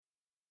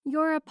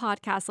You're a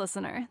podcast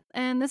listener,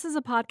 and this is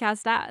a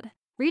podcast ad.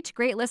 Reach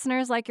great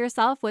listeners like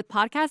yourself with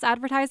podcast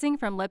advertising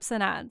from Lips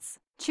and Ads.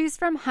 Choose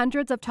from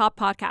hundreds of top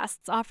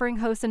podcasts offering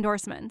host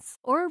endorsements,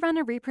 or run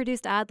a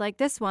reproduced ad like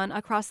this one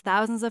across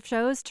thousands of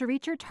shows to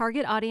reach your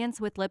target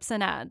audience with Lips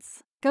and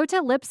Ads. Go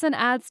to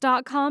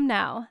lipsandads.com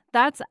now.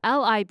 That's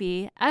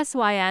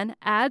LIBSYN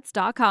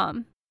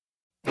ads.com.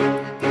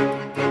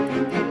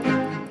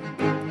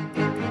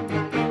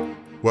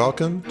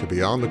 Welcome to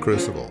Beyond the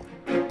Crucible.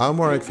 I'm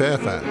Warwick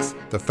Fairfax,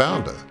 the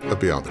founder of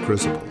Beyond the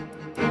Crucible.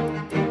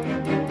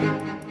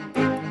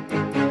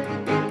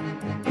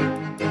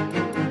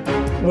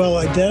 Well,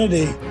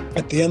 identity,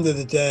 at the end of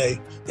the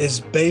day, is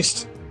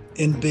based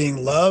in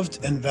being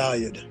loved and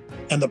valued.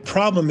 And the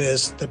problem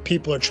is that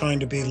people are trying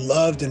to be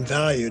loved and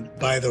valued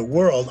by the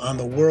world on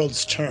the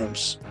world's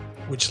terms,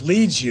 which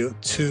leads you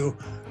to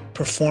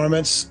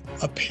performance,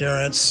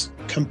 appearance,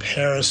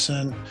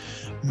 comparison,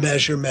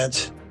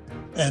 measurement,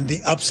 and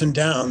the ups and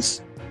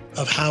downs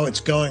of how it's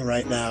going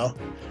right now,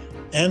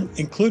 and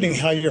including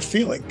how you're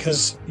feeling.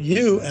 Because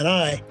you and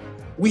I,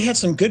 we had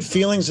some good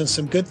feelings and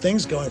some good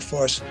things going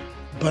for us,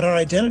 but our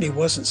identity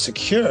wasn't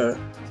secure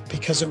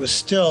because it was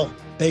still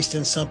based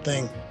in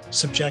something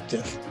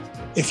subjective.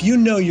 If you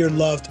know you're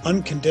loved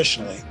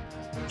unconditionally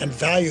and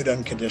valued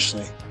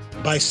unconditionally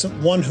by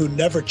someone who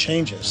never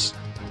changes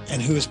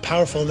and who is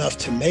powerful enough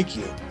to make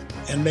you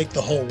and make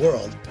the whole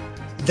world,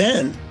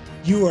 then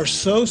you are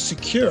so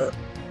secure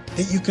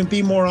that you can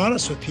be more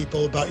honest with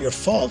people about your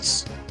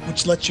faults,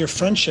 which lets your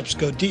friendships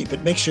go deep.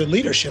 It makes your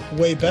leadership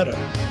way better.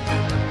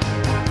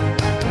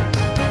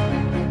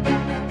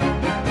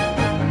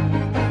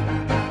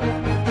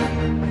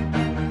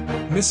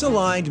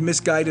 Misaligned,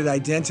 misguided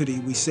identity,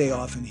 we say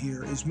often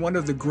here, is one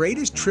of the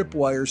greatest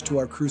tripwires to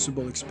our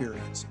crucible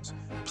experiences.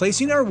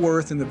 Placing our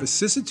worth in the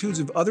vicissitudes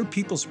of other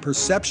people's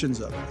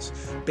perceptions of us,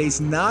 based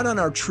not on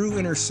our true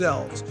inner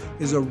selves,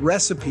 is a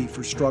recipe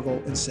for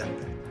struggle and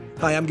setback.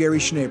 Hi, I'm Gary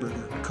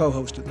Schneeberger,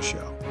 co-host of the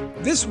show.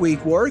 This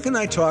week, Warwick and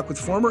I talk with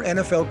former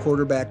NFL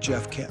quarterback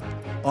Jeff Kemp,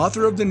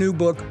 author of the new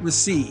book,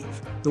 Receive,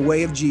 The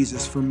Way of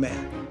Jesus for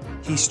Men.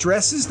 He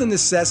stresses the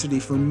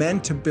necessity for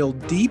men to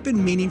build deep and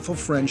meaningful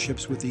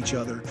friendships with each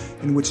other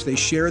in which they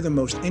share the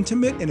most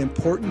intimate and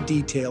important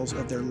details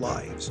of their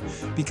lives,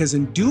 because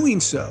in doing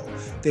so,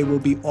 they will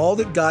be all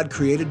that God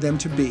created them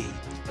to be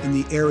in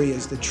the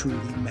areas that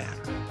truly matter.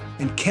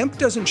 And Kemp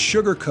doesn't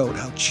sugarcoat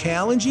how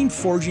challenging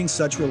forging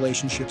such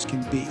relationships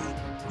can be.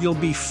 You'll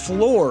be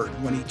floored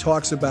when he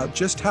talks about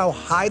just how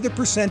high the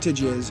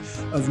percentage is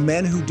of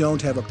men who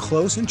don't have a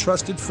close and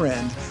trusted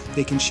friend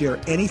they can share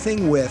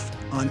anything with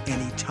on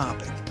any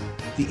topic.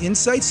 The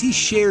insights he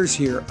shares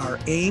here are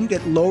aimed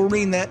at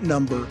lowering that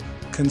number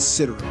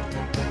considerably.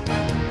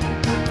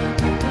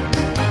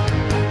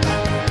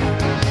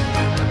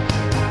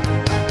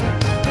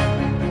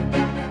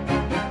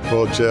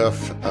 Well,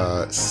 Jeff,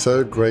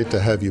 so great to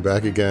have you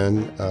back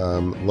again.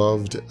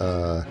 Loved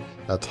our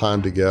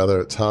time together.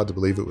 It's hard to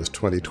believe it was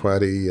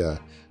 2020,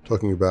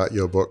 talking about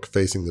your book,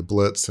 Facing the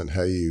Blitz, and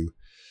how you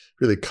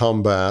really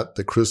combat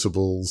the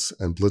crucibles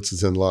and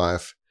blitzes in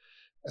life.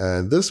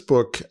 And this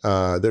book,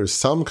 there's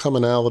some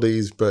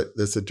commonalities, but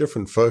there's a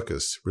different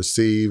focus.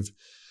 Receive,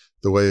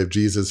 The Way of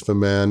Jesus for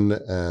Men,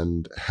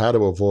 and how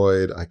to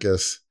avoid, I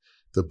guess,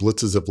 the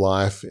blitzes of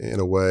life in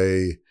a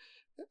way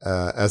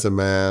as a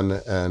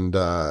man. And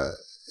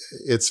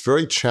it's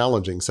very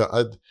challenging. So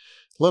I'd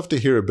love to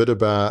hear a bit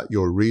about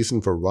your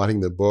reason for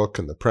writing the book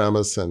and the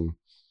premise. And,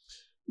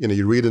 you know,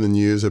 you read in the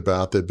news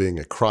about there being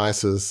a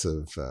crisis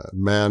of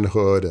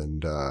manhood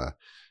and a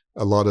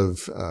lot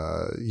of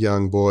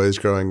young boys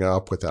growing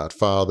up without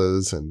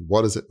fathers. And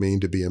what does it mean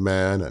to be a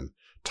man, and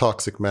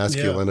toxic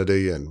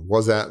masculinity? Yeah. And what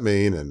does that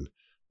mean? And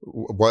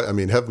what, I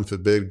mean, heaven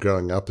forbid,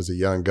 growing up as a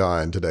young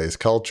guy in today's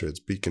culture, it's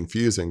be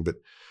confusing, but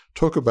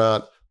talk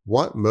about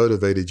what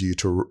motivated you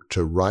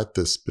to write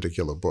this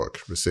particular book,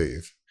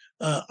 Receive?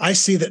 I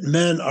see that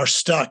men are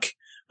stuck.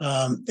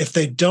 If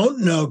they don't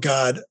know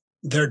God,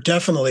 they're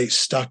definitely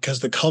stuck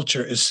because the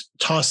culture is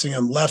tossing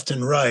them left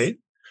and right.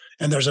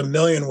 And there's a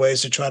million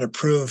ways to try to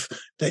prove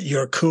that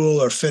you're cool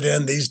or fit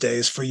in these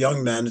days for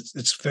young men.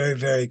 It's very,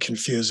 very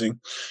confusing.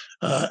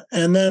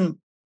 And then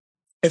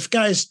if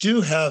guys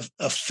do have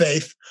a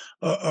faith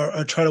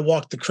or try to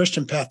walk the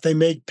Christian path, they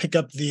may pick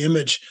up the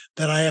image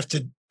that I have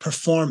to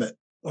perform it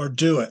or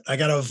do it. I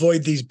got to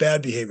avoid these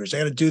bad behaviors. I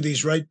got to do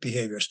these right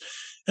behaviors.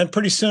 And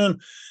pretty soon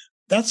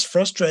that's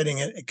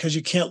frustrating because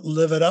you can't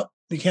live it up.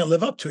 You can't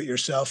live up to it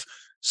yourself.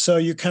 So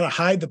you kind of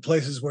hide the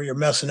places where you're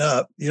messing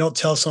up. You don't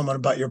tell someone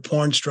about your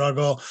porn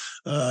struggle.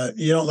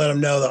 You don't let them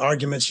know the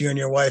arguments you and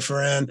your wife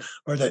are in,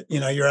 or that, you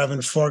know, you're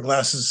having 4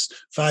 glasses,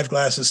 5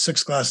 glasses,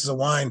 6 glasses of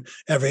wine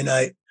every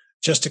night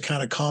just to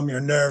kind of calm your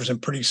nerves. And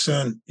pretty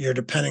soon you're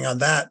depending on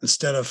that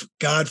instead of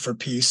God for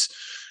peace.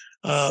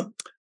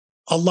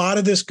 A lot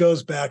of this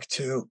goes back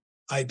to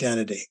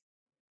identity.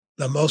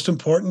 The most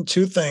important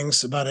 2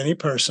 things about any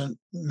person,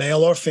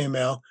 male or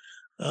female,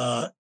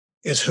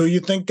 is who you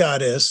think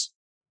God is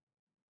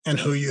and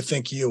who you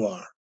think you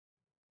are.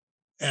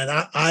 And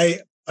I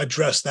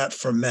address that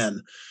for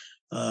men.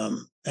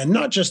 And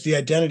not just the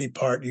identity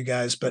part, you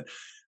guys, but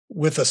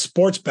with a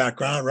sports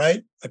background,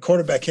 right? A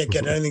quarterback can't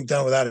get anything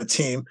done without a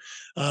team.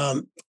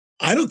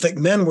 I don't think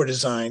men were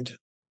designed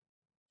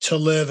to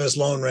live as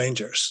lone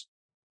rangers.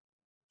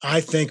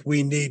 I think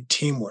we need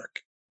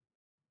teamwork,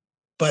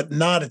 but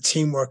not a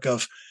teamwork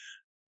of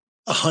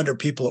 100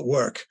 people at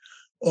work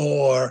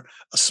or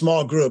a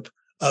small group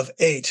of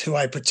 8 who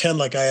I pretend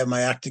like I have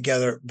my act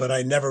together, but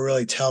I never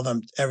really tell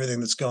them everything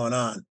that's going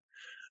on.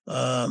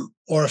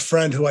 Or a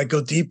friend who I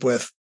go deep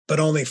with, but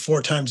only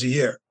 4 times a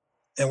year.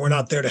 And we're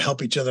not there to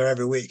help each other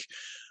every week.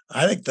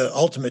 I think the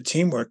ultimate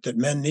teamwork that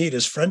men need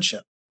is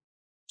friendship.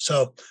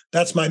 So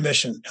that's my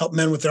mission: help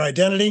men with their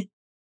identity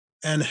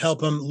and help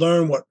them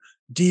learn what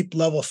deep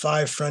level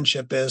 5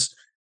 friendship is,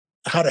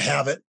 how to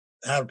have it,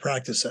 how to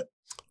practice it.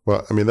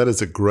 Well, I mean, that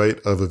is a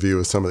great overview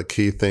of some of the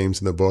key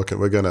themes in the book, and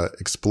we're going to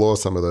explore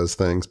some of those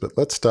things. But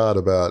let's start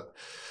about,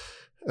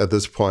 at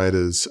this point,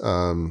 is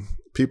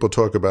people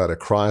talk about a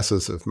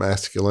crisis of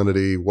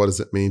masculinity. What does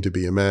it mean to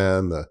be a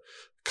man? The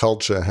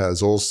culture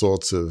has all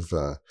sorts of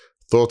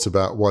thoughts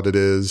about what it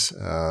is.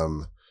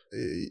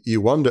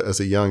 You wonder,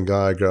 as a young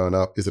guy growing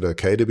up, is it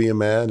okay to be a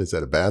man? Is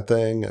that a bad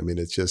thing? I mean,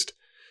 it's just,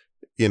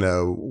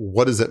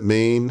 what does it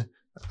mean?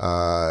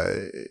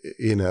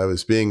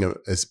 As being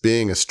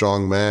a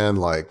strong man,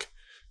 like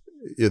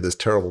you're this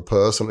terrible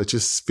person. It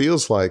just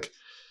feels like,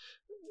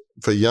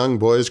 for young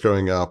boys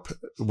growing up,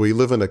 we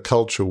live in a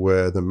culture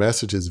where the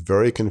message is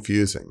very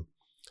confusing,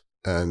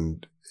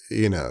 and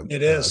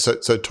it is.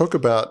 So talk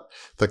about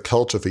the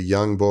culture for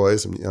young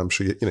boys. I'm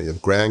sure you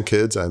have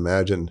grandkids. I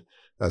imagine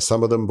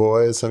some of them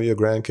boys, some of your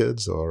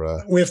grandkids,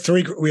 or we have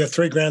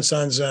three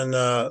grandsons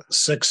and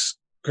 6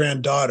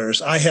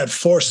 granddaughters. I had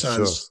 4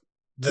 sons. Sure.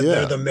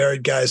 They're the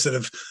married guys that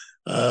have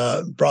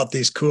brought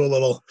these cool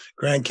little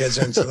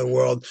grandkids into the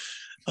world.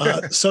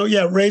 So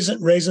yeah,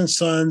 raising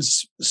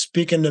sons,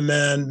 speaking to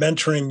men,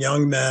 mentoring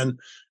young men,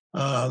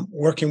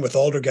 working with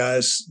older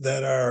guys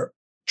that are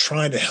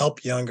trying to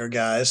help younger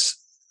guys.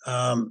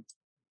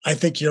 I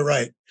think you're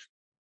right.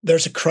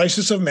 There's a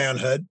crisis of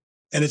manhood,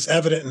 and it's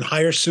evident in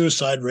higher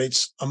suicide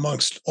rates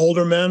amongst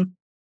older men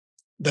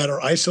that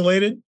are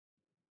isolated,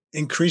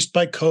 increased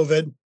by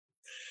COVID.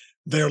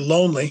 They're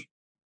lonely,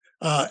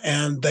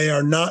 and they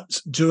are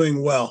not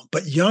doing well.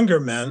 But younger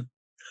men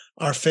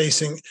are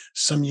facing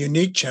some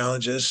unique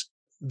challenges.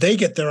 They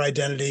get their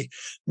identity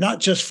not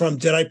just from,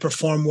 did I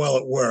perform well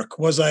at work?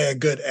 Was I a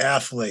good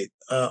athlete?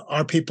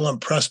 Are people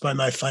impressed by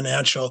my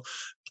financial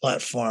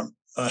platform?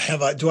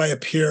 Do I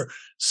appear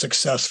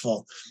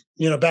successful?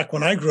 Back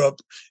when I grew up,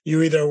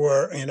 you either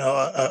were,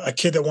 a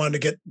kid that wanted to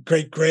get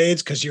great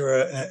grades because you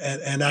were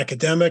an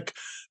academic,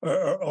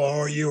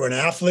 or you were an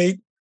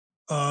athlete,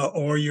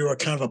 or you were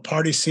kind of a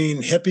party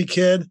scene hippie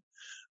kid.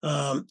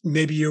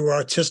 Maybe you were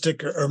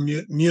artistic or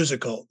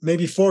musical,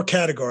 maybe 4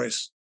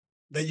 categories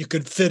that you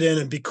could fit in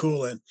and be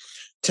cool in.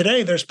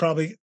 Today, there's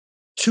probably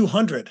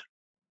 200.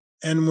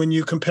 And when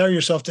you compare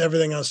yourself to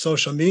everything on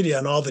social media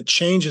and all the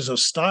changes of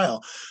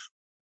style,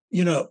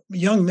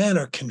 young men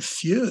are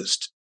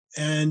confused,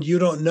 and you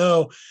don't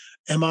know,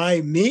 am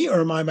I me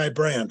or am I my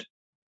brand?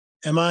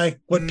 Am I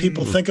what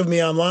people think of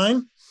me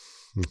online,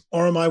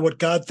 or am I what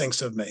God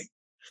thinks of me?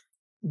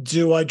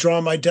 Do I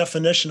draw my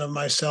definition of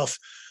myself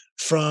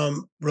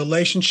from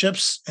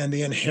relationships and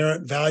the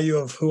inherent value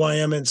of who I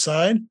am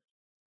inside?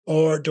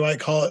 Or do I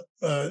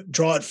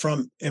draw it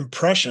from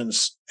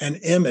impressions and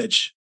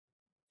image?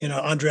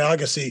 Andre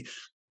Agassi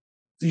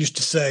used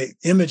to say,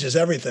 image is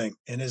everything,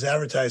 in his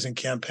advertising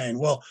campaign.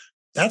 Well,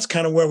 that's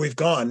kind of where we've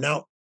gone.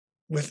 Now,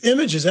 with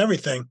image is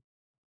everything,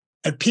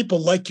 and people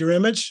like your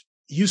image,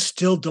 you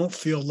still don't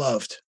feel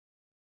loved.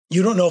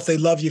 You don't know if they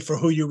love you for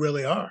who you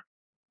really are.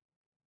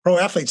 Pro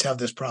athletes have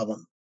this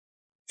problem.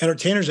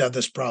 Entertainers have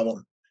this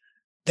problem.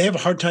 They have a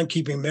hard time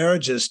keeping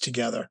marriages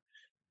together,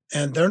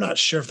 and they're not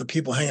sure if the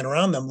people hanging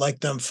around them like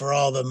them for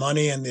all the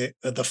money and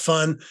the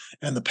fun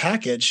and the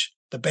package,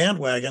 the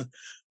bandwagon,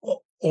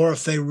 or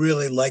if they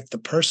really like the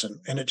person.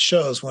 And it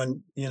shows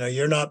when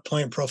you're not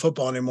playing pro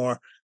football anymore.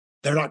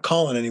 They're not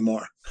calling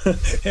anymore.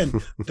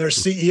 And there's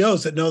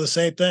CEOs that know the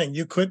same thing.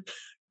 You quit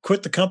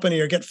the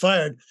company or get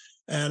fired,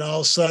 and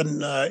all of a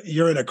sudden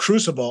you're in a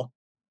crucible.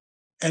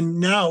 And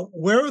now,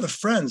 where are the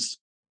friends?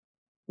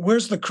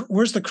 Where's the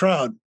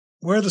crowd?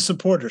 Where are the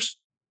supporters?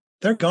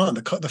 They're gone.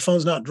 The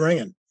phone's not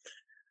ringing.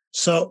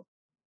 So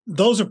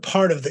those are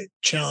part of the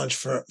challenge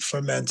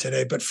for men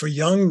today. But for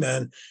young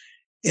men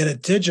in a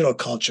digital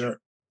culture,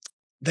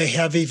 they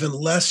have even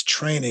less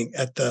training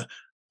at the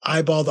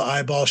eyeball to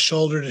eyeball,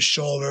 shoulder to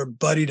shoulder,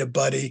 buddy to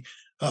buddy,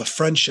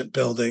 friendship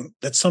building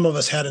that some of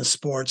us had in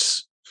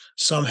sports,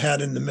 some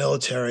had in the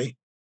military.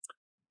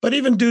 But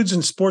even dudes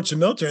in sports and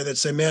military that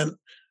say, man,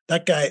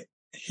 that guy,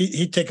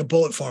 he'd take a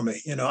bullet for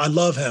me. I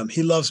love him.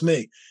 He loves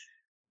me.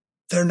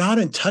 They're not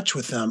in touch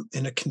with them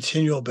in a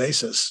continual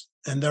basis.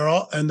 And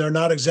they're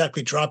not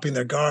exactly dropping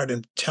their guard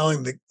and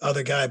telling the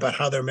other guy about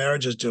how their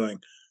marriage is doing,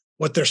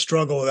 what their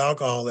struggle with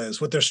alcohol is,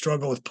 what their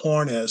struggle with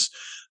porn is.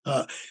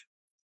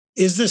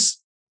 Is this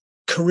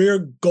career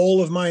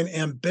goal of mine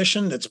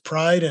ambition that's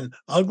pride and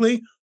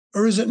ugly?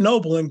 Or is it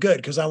noble and good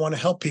because I want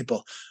to help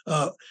people?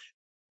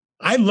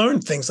 I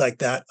learned things like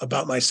that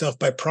about myself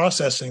by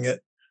processing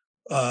it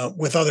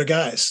with other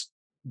guys.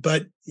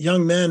 But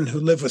young men who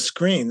live with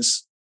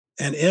screens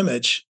and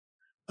image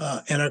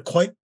and are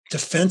quite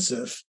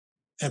defensive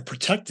and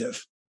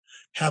protective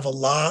have a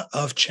lot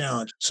of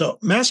challenge. So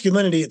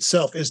masculinity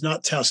itself is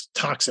not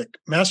toxic.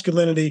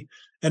 Masculinity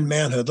and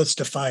manhood, let's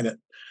define it.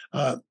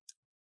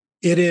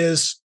 It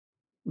is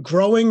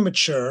growing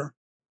mature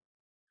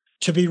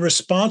to be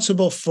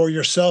responsible for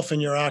yourself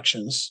and your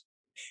actions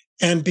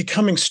and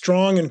becoming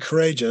strong and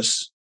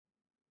courageous,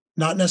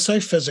 not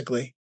necessarily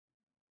physically,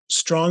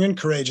 strong and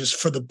courageous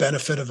for the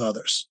benefit of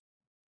others.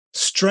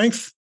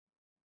 Strength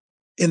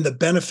in the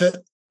benefit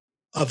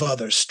of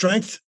others.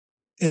 Strength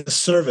in the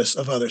service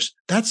of others.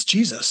 That's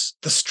Jesus,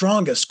 the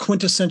strongest,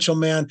 quintessential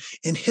man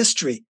in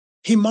history.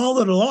 He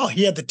modeled it all.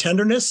 He had the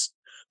tenderness,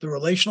 the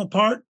relational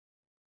part,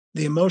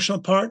 the emotional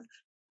part,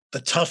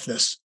 the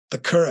toughness, the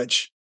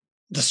courage,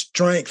 the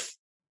strength,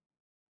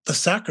 the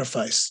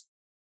sacrifice.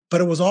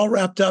 But it was all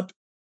wrapped up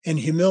in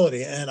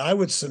humility. And I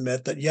would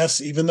submit that,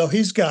 yes, even though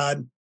he's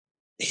God,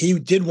 he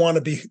did want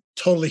to be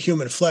totally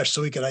human flesh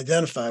so he could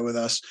identify with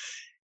us.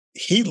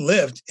 He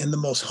lived in the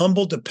most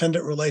humble,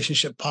 dependent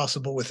relationship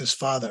possible with his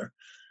Father.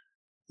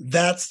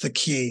 That's the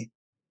key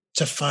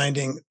to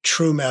finding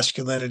true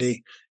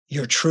masculinity,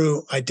 your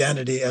true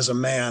identity as a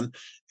man,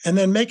 and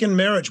then making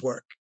marriage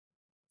work,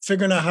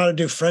 figuring out how to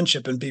do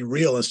friendship and be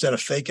real instead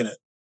of faking it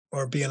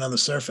or being on the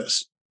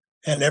surface,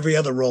 and every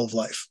other role of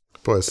life.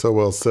 Boy, so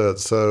well said.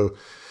 So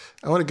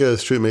I want to go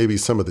through maybe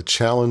some of the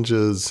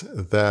challenges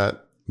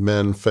that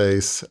men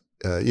face.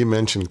 You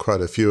mentioned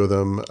quite a few of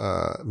them.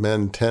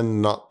 Men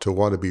tend not to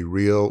want to be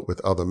real with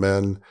other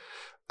men.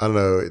 I don't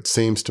know, it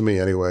seems to me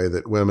anyway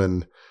that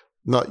women,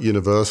 not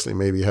universally,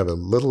 maybe have a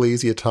little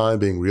easier time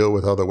being real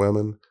with other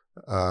women.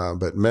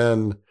 But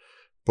men,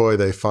 boy,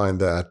 they find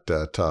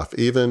that tough.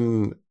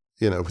 Even,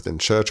 within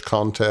church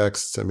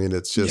contexts. I mean,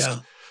 it's just,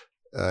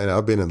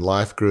 I've been in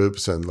life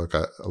groups, and look,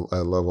 I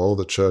love all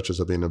the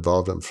churches I've been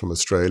involved in from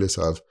Australia,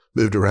 so I've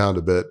moved around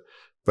a bit.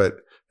 But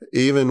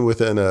even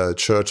within a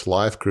church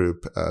life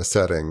group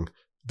setting,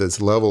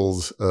 there's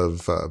levels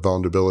of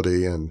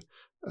vulnerability. And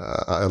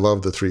I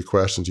love the 3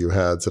 questions you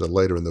had sort of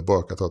later in the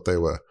book. I thought they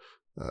were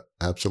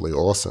absolutely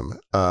awesome.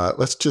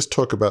 Let's just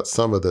talk about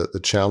some of the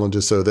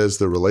challenges. So there's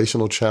the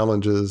relational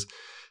challenges,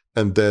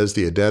 and there's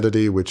the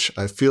identity, which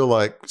I feel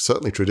like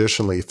certainly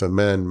traditionally for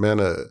men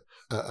are,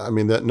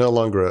 they're no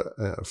longer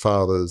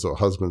fathers or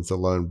husbands, the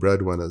lone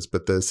breadwinners,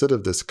 but there's sort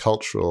of this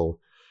cultural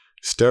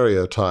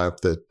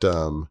stereotype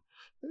that,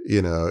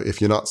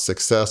 if you're not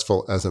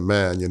successful as a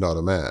man, you're not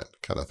a man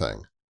kind of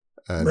thing.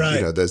 And,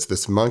 right. There's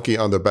this monkey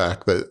on the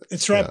back that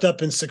it's wrapped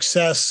up in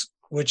success,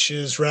 which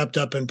is wrapped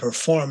up in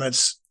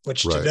performance,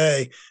 which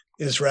today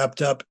is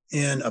wrapped up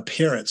in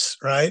appearance,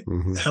 right?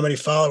 Mm-hmm. How many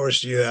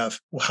followers do you have?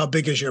 How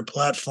big is your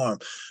platform?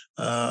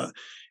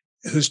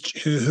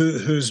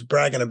 Who's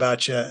bragging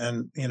about you,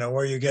 and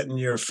where you're getting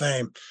your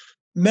fame?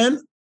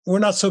 Men, we're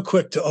not so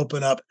quick to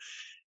open up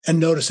and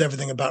notice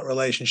everything about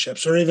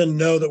relationships, or even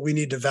know that we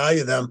need to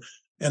value them.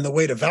 And the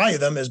way to value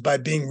them is by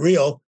being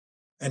real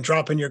and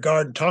dropping your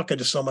guard and talking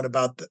to someone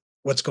about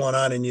what's going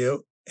on in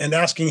you, and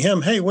asking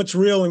him, hey, what's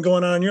real and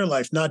going on in your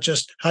life? Not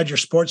just how'd your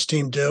sports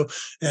team do?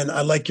 And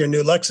I like your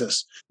new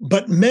Lexus.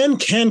 But men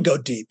can go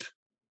deep,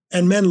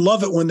 and men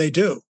love it when they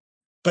do.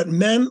 But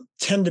men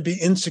tend to be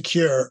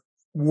insecure,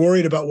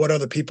 worried about what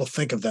other people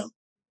think of them.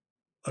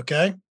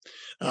 Okay?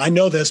 I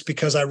know this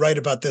because I write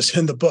about this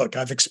in the book.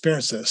 I've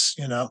experienced this,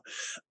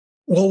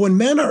 Well, when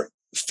men are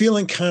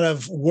feeling kind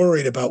of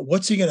worried about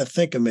what's he going to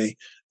think of me,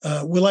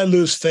 will I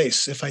lose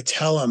face if I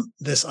tell him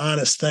this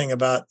honest thing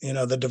about,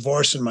 the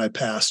divorce in my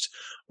past,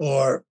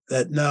 or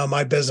that, no,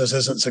 my business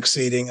isn't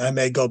succeeding, I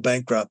may go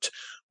bankrupt,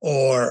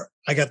 or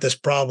I got this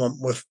problem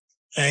with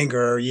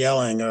anger or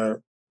yelling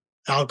or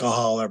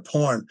alcohol or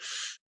porn.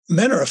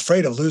 Men are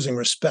afraid of losing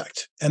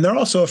respect, and they're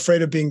also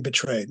afraid of being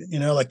betrayed.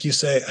 Like you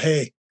say,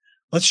 hey,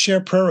 let's share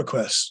prayer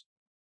requests.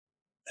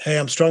 Hey,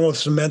 I'm struggling with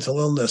some mental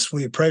illness. Will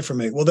you pray for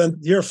me? Well, then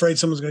you're afraid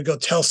someone's going to go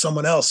tell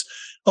someone else.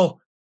 Oh,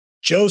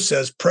 Joe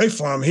says, pray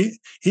for him.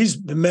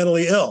 He's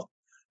mentally ill.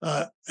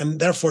 And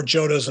therefore,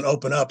 Joe doesn't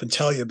open up and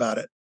tell you about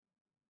it.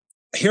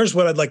 Here's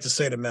what I'd like to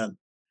say to men.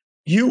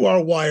 You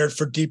are wired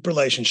for deep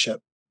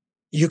relationship.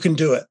 You can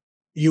do it.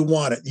 You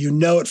want it.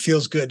 It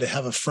feels good to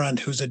have a friend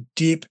who's a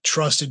deep,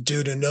 trusted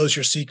dude who knows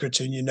your secrets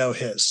and you know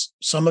his.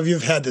 Some of you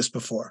have had this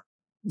before.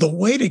 The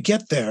way to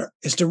get there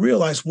is to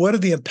realize what are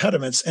the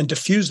impediments and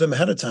diffuse them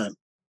ahead of time.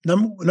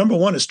 Number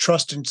one is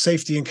trust and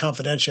safety and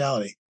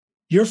confidentiality.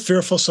 You're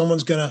fearful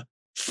someone's going to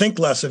think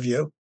less of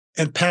you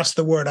and pass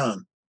the word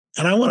on.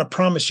 And I want to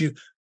promise you,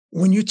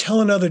 when you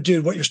tell another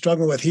dude what you're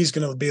struggling with, he's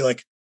going to be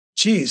like,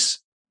 geez,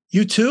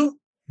 you too?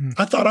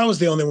 I thought I was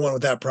the only one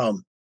with that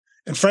problem.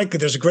 And frankly,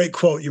 there's a great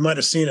quote. You might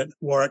have seen it,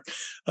 Warwick.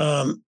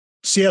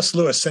 C.S.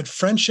 Lewis said,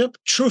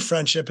 true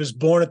friendship is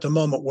born at the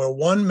moment where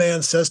one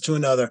man says to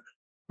another,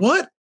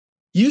 what?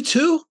 You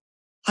too?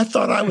 I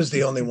thought I was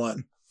the only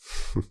one.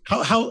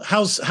 How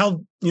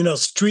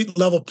street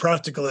level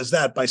practical is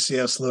that by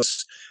C.S.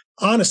 Lewis?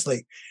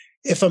 Honestly,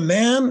 if a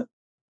man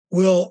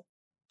will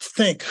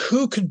think,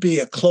 who could be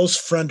a close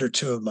friend or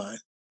two of mine?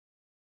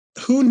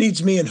 Who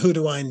needs me and who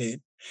do I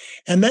need?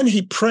 And then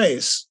he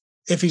prays,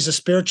 if he's a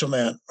spiritual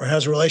man or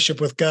has a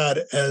relationship with God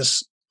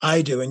as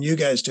I do and you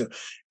guys do.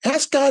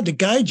 Ask God to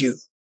guide you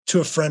to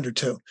a friend or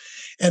two,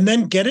 and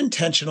then get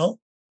intentional,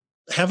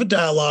 have a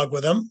dialogue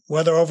with them,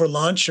 whether over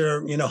lunch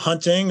or,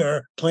 hunting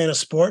or playing a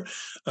sport.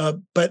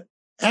 But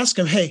ask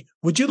them, hey,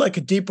 would you like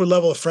a deeper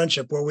level of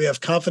friendship where we have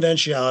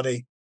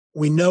confidentiality?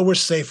 We know we're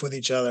safe with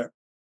each other.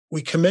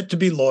 We commit to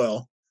be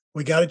loyal.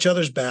 We got each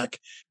other's back.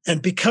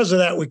 And because of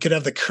that, we could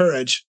have the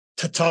courage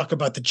to talk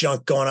about the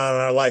junk going on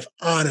in our life,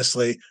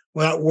 honestly,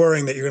 without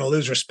worrying that you're going to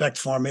lose respect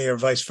for me or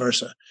vice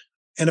versa.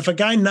 And if a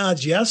guy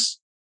nods yes,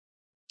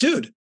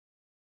 dude,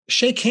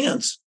 shake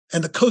hands.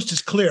 And the coast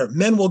is clear.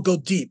 Men will go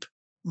deep.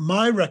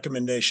 My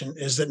recommendation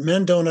is that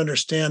men don't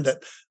understand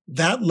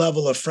that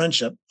level of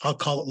friendship, I'll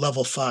call it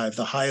level 5,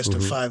 the highest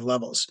of 5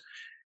 levels,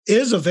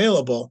 is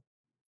available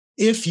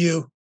if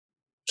you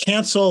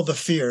cancel the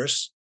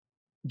fears,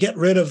 get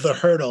rid of the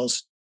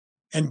hurdles,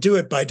 and do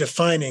it by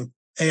defining,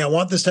 hey, I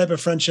want this type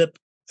of friendship,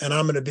 and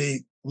I'm going to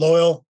be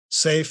loyal,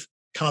 safe,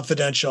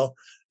 confidential,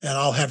 and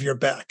I'll have your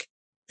back.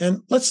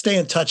 And let's stay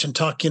in touch and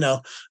talk,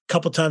 a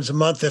couple times a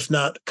month, if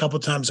not a couple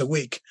times a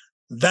week.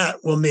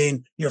 That will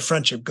mean your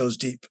friendship goes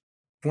deep.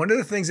 One of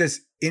the things that's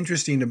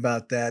interesting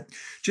about that,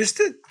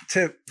 just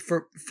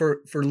for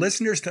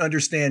listeners to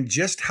understand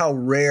just how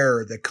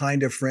rare the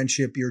kind of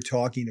friendship you're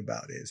talking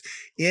about is,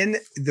 in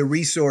the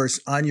resource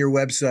on your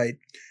website,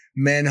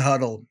 Men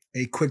Huddle,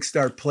 a quick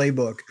start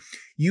playbook,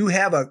 you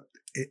have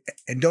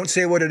and don't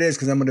say what it is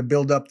because I'm going to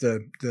build up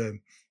the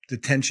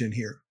tension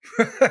here.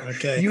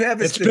 Okay. You have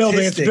it's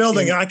building.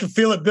 I can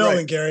feel it building,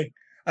 right. Gary.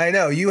 I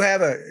know you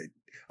have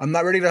I'm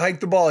not ready to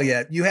hike the ball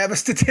yet. You have a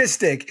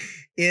statistic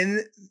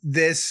in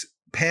this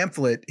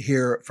pamphlet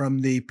here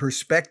from the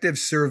Perspective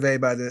Survey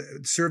by the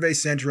Survey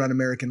Center on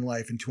American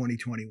Life in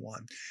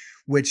 2021,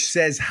 which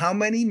says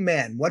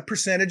what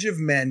percentage of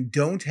men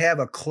don't have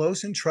a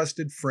close and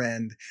trusted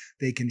friend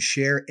they can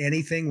share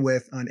anything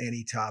with on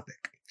any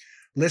topic.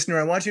 Listener,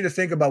 I want you to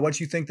think about what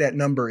you think that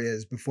number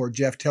is before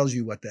Jeff tells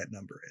you what that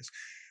number is.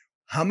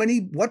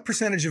 What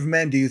percentage of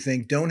men do you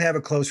think don't have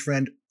a close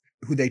friend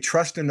who they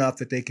trust enough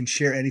that they can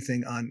share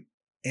anything on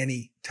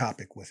any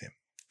topic with him?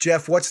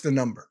 Jeff, what's the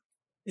number?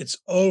 It's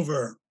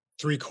over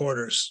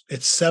 3/4.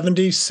 It's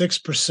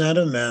 76%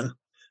 of men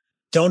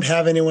don't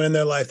have anyone in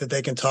their life that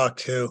they can talk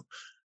to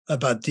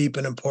about deep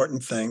and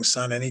important things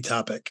on any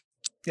topic.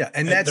 Yeah,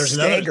 and that's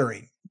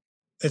staggering.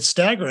 It's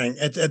staggering.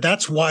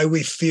 That's why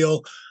we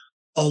feel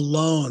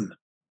alone.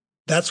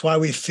 That's why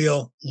we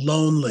feel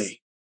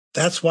lonely.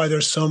 That's why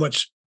there's so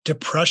much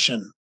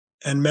depression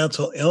and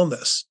mental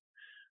illness.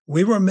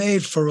 We were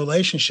made for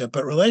relationship,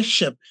 but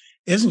relationship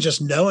isn't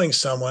just knowing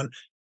someone.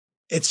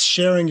 It's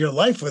sharing your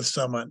life with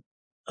someone.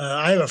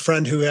 I have a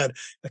friend who had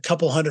a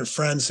couple hundred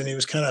friends, and he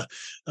was kind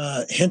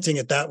of hinting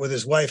at that with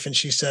his wife. And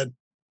she said,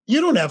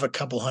 you don't have a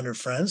couple hundred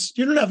friends.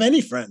 You don't have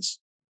any friends.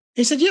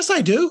 He said, yes,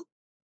 I do.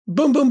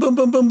 Boom, boom, boom,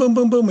 boom, boom, boom,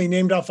 boom, boom. He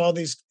named off all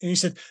these. And he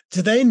said,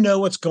 do they know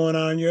what's going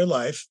on in your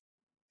life?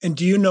 And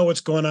do you know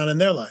what's going on in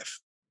their life?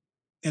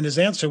 And his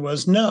answer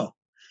was no.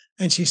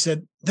 And she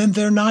said, then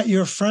they're not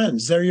your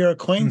friends. They're your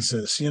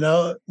acquaintances.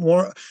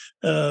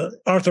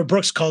 Arthur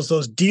Brooks calls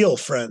those deal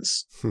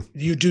friends.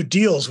 You do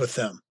deals with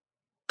them,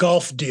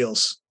 golf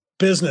deals,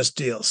 business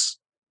deals,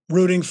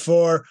 rooting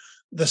for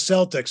the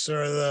Celtics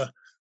or the,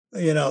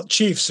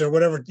 Chiefs or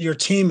whatever your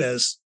team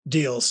is,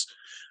 deals.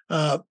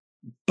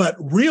 But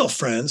real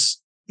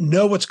friends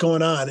know what's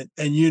going on,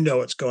 and you know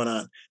what's going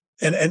on.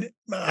 And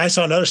I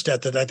saw another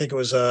stat that I think it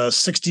was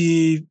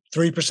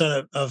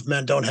 63% of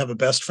men don't have a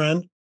best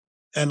friend.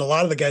 And a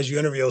lot of the guys you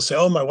interview will say,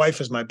 oh, my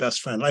wife is my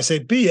best friend. And I say,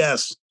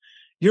 BS.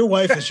 Your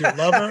wife is your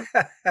lover,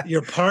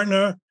 your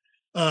partner.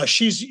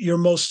 She's your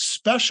most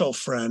special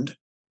friend.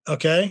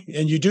 Okay.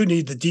 And you do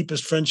need the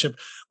deepest friendship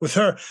with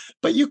her,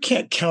 but you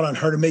can't count on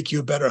her to make you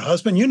a better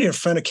husband. You need a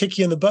friend to kick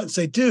you in the butt and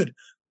say, dude,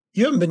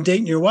 you haven't been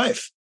dating your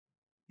wife.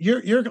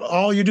 You're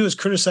all you do is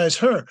criticize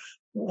her.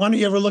 Why don't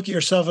you ever look at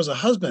yourself as a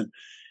husband?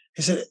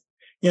 He said,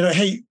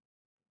 hey,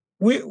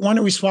 why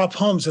don't we swap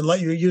homes and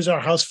let you use our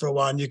house for a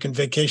while, and you can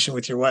vacation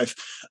with your wife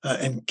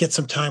and get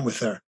some time with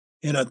her.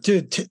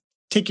 Dude,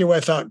 take your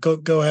wife out,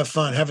 go have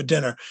fun, have a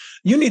dinner.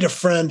 You need a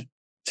friend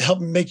to help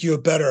make you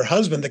a better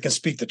husband that can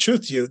speak the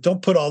truth to you.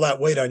 Don't put all that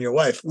weight on your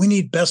wife. We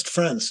need best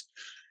friends.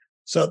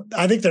 So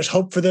I think there's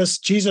hope for this.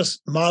 Jesus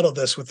modeled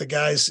this with the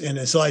guys in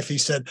his life. He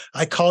said,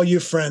 I call you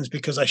friends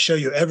because I show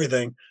you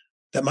everything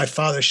that my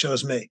Father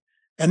shows me.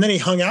 And then he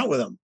hung out with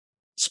them,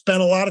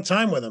 spent a lot of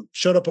time with them,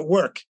 showed up at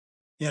work,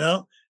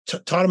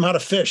 taught him how to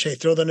fish. Hey,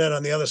 throw the net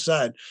on the other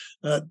side.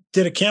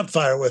 Did a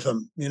campfire with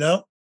him,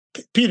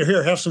 Peter,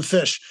 here, have some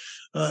fish.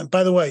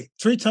 By the way,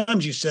 3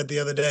 times you said the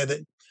other day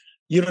that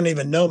you don't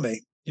even know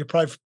me. You're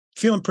probably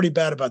feeling pretty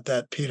bad about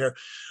that, Peter.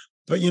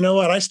 But you know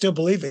what? I still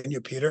believe in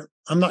you, Peter.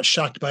 I'm not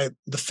shocked by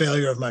the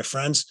failure of my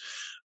friends.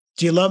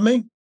 Do you love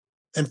me?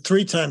 And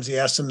 3 times he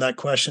asks him that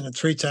question, and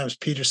 3 times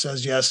Peter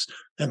says yes,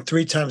 and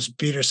 3 times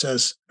Peter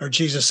says, or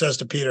Jesus says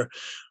to Peter,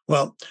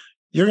 well,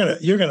 you're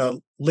gonna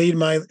lead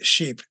my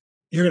sheep,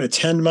 you're gonna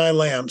tend my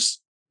lambs,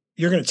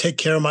 you're gonna take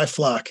care of my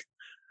flock.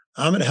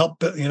 I'm gonna help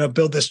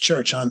build this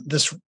church on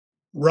this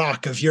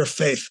rock of your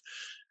faith.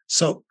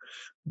 So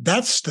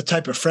that's the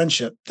type of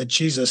friendship that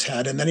Jesus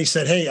had. And then he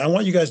said, hey, I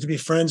want you guys to be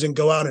friends and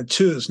go out in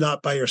twos,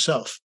 not by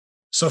yourself.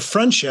 So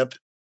friendship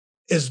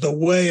is the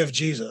way of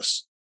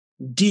Jesus.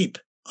 Deep,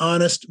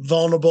 honest,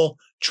 vulnerable,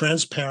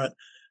 transparent,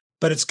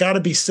 but it's got to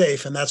be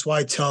safe. And that's why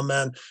I tell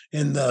men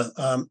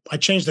I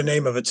changed the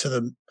name of it to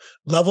the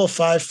Level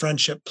 5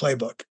 Friendship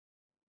Playbook.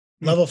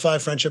 Level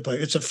 5 Friendship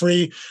Playbook. It's a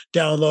free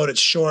download. It's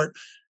short,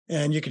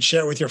 and you can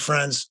share it with your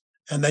friends,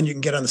 and then you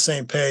can get on the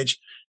same page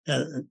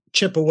and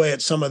chip away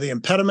at some of the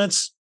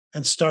impediments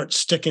and start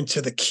sticking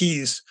to the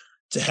keys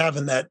to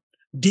having that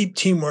deep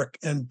teamwork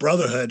and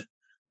brotherhood,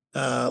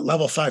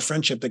 level 5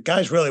 friendship that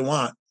guys really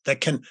want,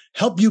 that can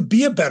help you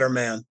be a better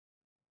man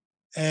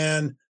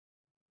and,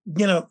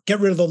 get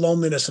rid of the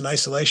loneliness and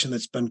isolation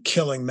that's been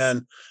killing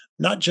men,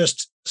 not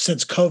just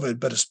since COVID,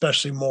 but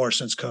especially more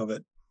since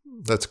COVID.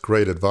 That's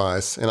great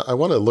advice. And I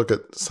want to look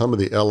at some of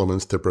the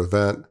elements to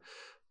prevent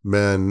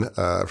men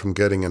from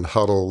getting in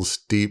huddles,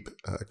 deep,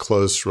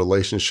 close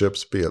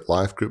relationships, be it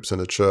life groups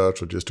in a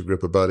church or just a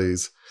group of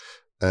buddies.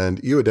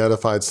 And you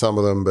identified some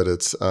of them, but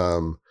it's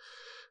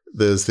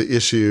there's the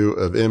issue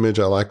of image.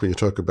 I like when you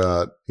talk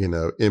about,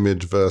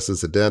 image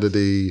versus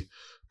identity,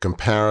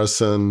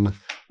 comparison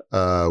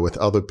with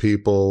other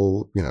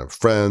people,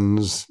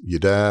 friends, your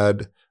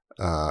dad,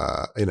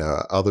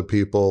 other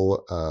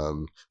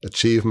people,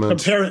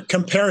 achievement.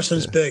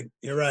 Comparison's big.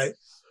 You're right.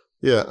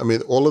 Yeah. I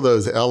mean, all of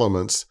those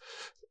elements,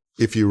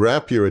 if you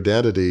wrap your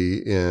identity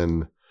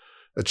in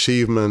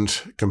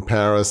achievement,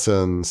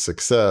 comparison,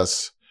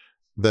 success,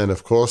 then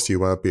of course you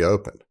won't be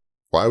open.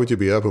 Why would you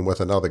be open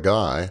with another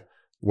guy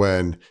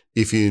when,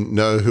 if you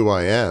know who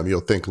I am,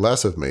 you'll think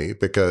less of me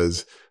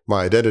because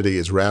my identity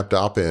is wrapped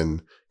up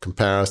in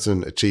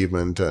comparison,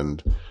 achievement,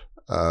 and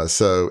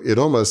so it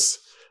almost,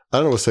 I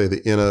don't want to say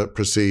the inner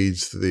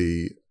precedes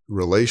the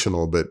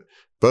relational, but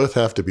both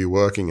have to be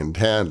working in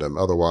tandem.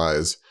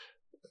 Otherwise,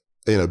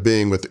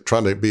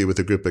 trying to be with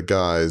a group of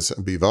guys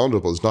and be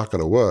vulnerable is not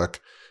going to work.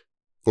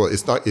 Well,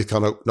 it's not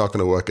going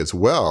to work as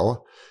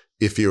well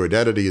if your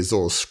identity is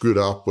all screwed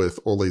up with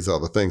all these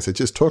other things. So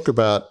just talk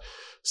about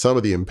some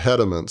of the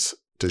impediments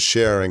to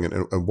sharing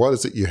and what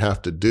is it you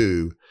have to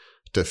do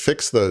to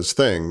fix those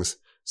things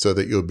so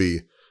that you'll be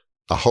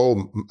a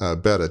whole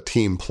better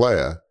team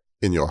player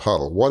in your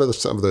huddle. What are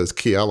some of those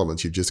key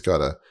elements you've just got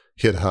to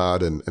hit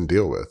hard and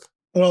deal with?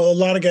 Well, a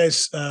lot of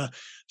guys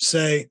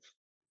say,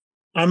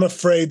 I'm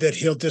afraid that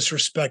he'll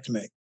disrespect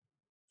me.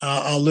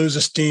 I'll lose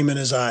esteem in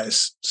his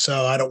eyes,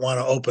 so I don't want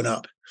to open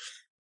up.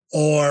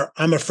 Or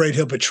I'm afraid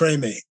he'll betray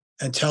me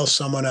and tell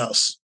someone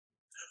else.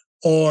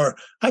 Or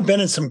I've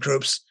been in some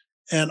groups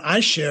and I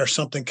share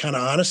something kind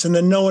of honest and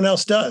then no one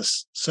else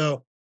does.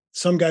 So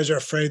some guys are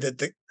afraid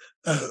that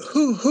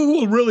who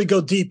will really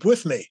go deep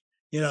with me?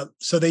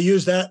 So they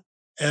use that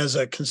as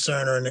a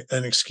concern or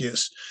an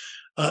excuse.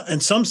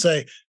 And some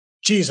say,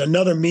 geez,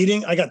 another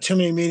meeting? I got too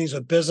many meetings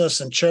with business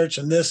and church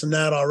and this and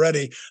that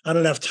already. I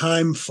don't have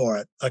time for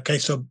it. Okay,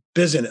 so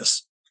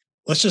busyness.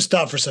 Let's just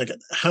stop for a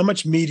second. How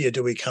much media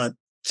do we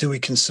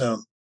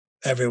consume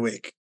every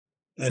week?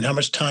 And how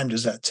much time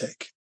does that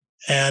take?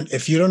 And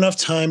if you don't have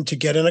time to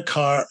get in a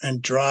car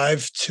and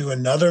drive to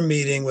another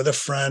meeting with a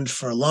friend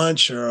for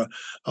lunch or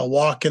a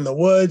walk in the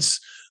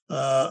woods,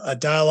 a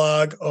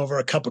dialogue over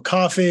a cup of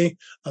coffee,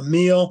 a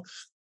meal,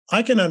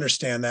 I can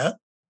understand that.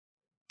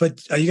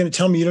 But are you going to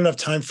tell me you don't have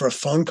time for a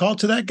phone call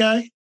to that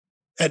guy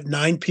at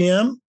 9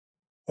 p.m.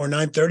 or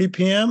 9:30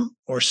 p.m.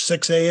 or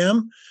 6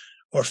 a.m.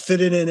 or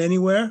fit it in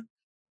anywhere?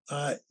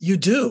 You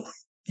do.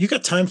 You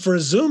got time for a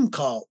Zoom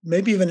call,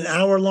 maybe even an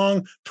hour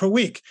long per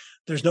week.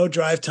 There's no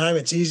drive time.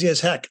 It's easy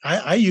as heck.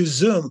 I use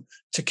Zoom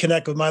to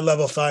connect with my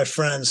level 5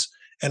 friends,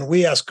 and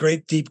we ask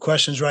great, deep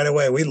questions right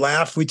away. We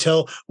laugh. We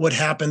tell what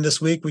happened this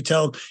week. We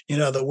tell,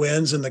 the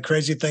wins and the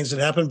crazy things that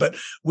happened, but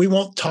we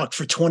won't talk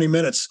for 20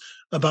 minutes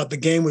about the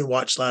game we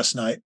watched last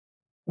night.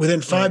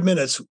 Within 5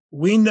 minutes,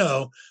 we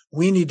know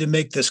we need to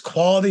make this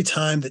quality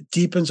time that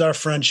deepens our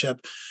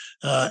friendship.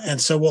 And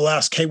so we'll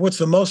ask, hey, what's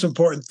the most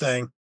important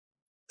thing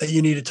that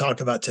you need to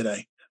talk about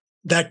today?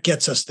 That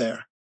gets us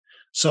there.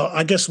 So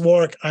I guess,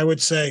 Warwick, I would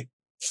say,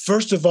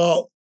 first of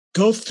all,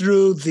 go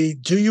through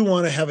do you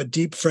want to have a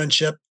deep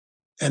friendship?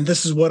 And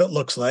this is what it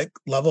looks like.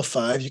 Level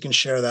 5, you can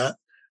share that.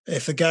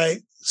 If the guy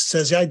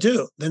says, yeah, I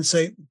do, then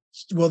say,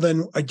 well,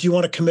 then do you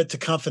want to commit to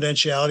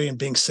confidentiality and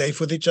being safe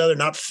with each other,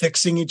 not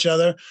fixing each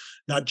other,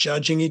 not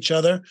judging each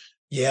other?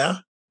 Yeah,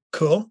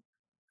 cool.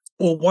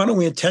 Well, why don't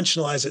we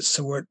intentionalize it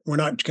so we're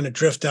not going to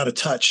drift out of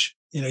touch?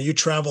 You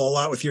travel a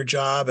lot with your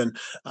job, and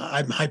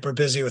I'm hyper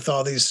busy with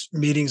all these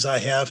meetings I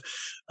have.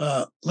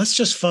 Let's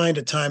just find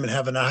a time and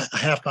have a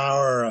half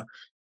hour or a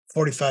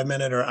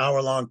 45-minute or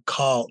hour-long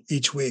call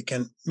each week.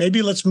 And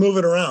maybe let's move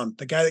it around.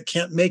 The guy that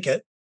can't make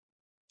it,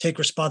 take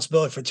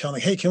responsibility for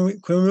telling, hey, can we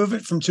move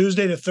it from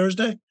Tuesday to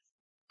Thursday?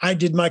 I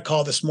did my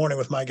call this morning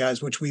with my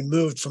guys, which we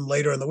moved from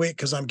later in the week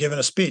because I'm giving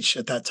a speech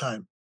at that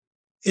time.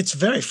 It's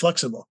very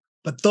flexible.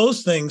 But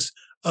those things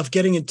of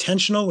getting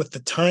intentional with the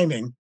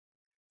timing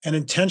and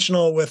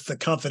intentional with the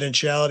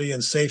confidentiality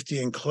and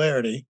safety and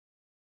clarity,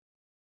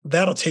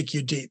 that'll take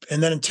you deep.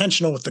 And then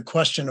intentional with the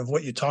question of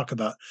what you talk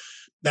about.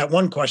 That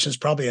one question is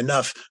probably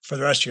enough for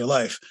the rest of your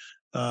life.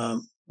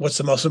 What's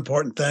the most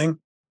important thing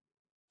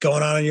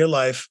going on in your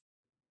life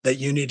that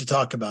you need to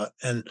talk about?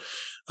 And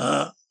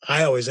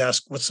I always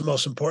ask, what's the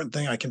most important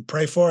thing I can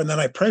pray for? And then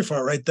I pray for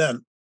it right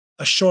then.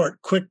 A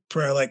short, quick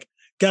prayer like,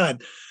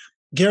 God,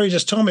 Gary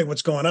just told me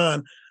what's going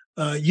on.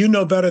 You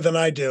know better than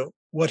I do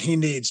what he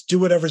needs. Do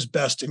whatever's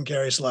best in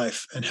Gary's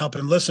life and help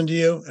him listen to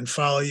you and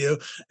follow you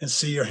and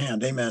see your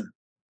hand. Amen.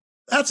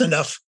 That's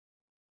enough.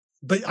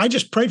 But I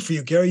just prayed for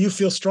you, Gary. You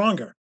feel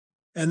stronger.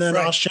 And then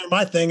I'll share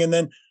my thing, and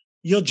then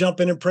you'll jump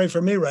in and pray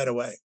for me right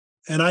away.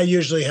 And I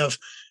usually have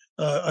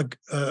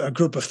a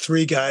group of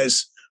 3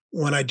 guys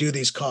when I do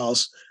these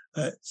calls.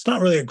 It's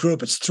not really a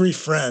group. It's 3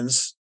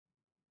 friends.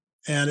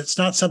 And it's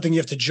not something you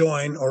have to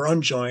join or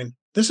unjoin.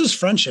 This is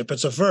friendship.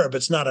 It's a verb.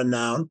 It's not a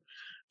noun.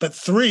 But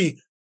 3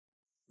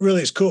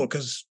 really is cool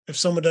because if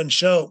someone doesn't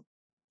show,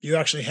 you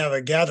actually have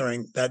a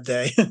gathering that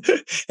day.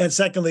 And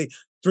secondly,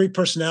 3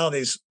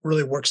 personalities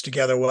really works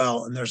together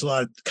well. And there's a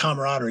lot of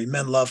camaraderie.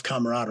 Men love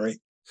camaraderie.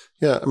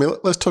 Yeah. I mean,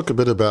 let's talk a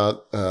bit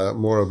about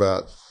more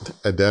about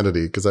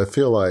identity, because I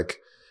feel like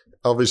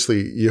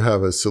obviously you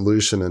have a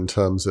solution in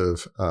terms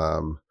of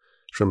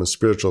from a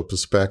spiritual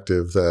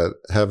perspective that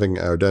having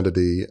our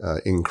identity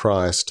in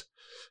Christ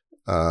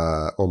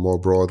or more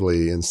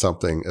broadly in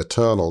something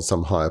eternal,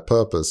 some higher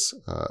purpose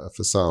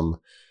for some,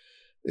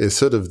 is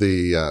sort of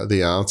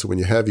the answer. When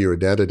you have your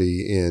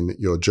identity in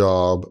your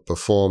job,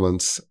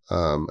 performance,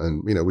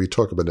 and we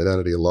talk about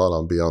identity a lot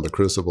on Beyond the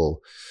Crucible.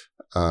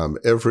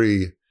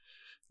 Every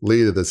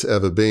leader that's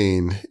ever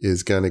been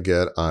is going to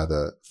get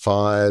either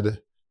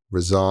fired,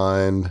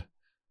 resign,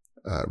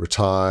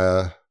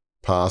 retire,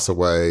 pass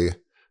away.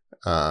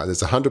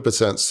 There's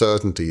 100%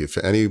 certainty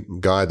for any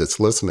guy that's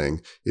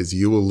listening is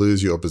you will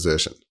lose your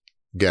position,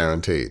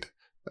 guaranteed.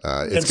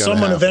 And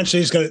someone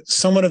eventually is going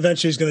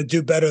to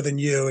do better than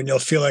you, and you'll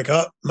feel like,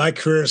 oh, my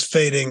career is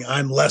fading.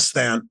 I'm less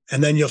than,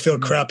 and then you'll feel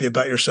crappy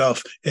about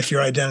yourself if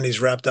your identity is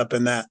wrapped up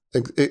in that.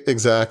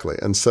 Exactly.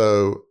 And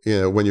so,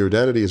 when your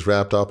identity is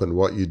wrapped up in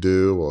what you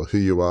do or who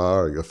you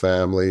are or your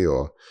family,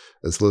 or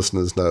as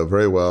listeners know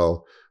very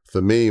well,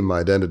 for me, my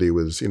identity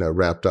was,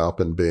 wrapped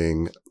up in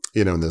being,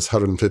 in this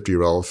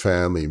 150-year-old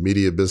family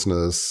media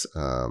business.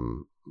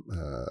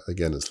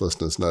 Again, as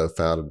listeners know,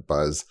 founded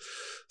by as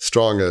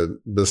strong a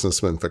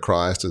businessman for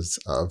Christ as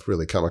I've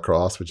really come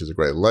across, which is a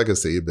great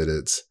legacy. But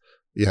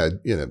you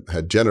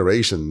had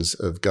generations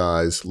of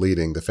guys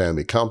leading the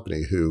family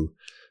company who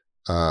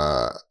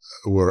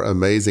were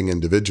amazing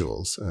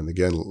individuals. And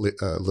again,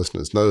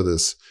 listeners know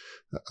this.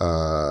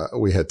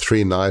 We had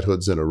 3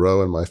 knighthoods in a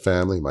row in my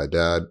family. My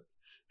dad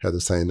had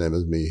the same name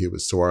as me. He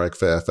was Sir Warwick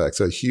Fairfax,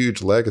 so a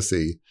huge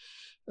legacy.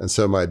 And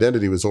so my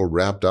identity was all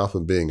wrapped up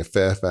in being a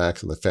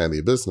Fairfax in the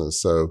family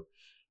business. So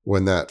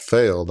when that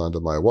failed under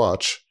my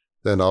watch,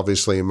 then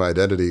obviously my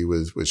identity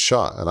was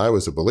shot. And I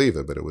was a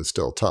believer, but it was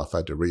still tough. I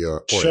had to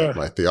reorient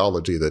my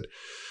theology that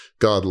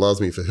God loves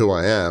me for who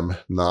I am,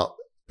 not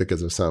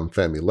because of some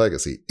family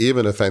legacy,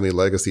 even a family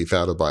legacy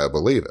founded by a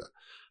believer.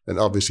 And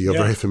obviously you're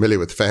very familiar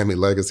with family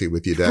legacy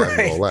with your dad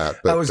and all that.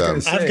 But I was going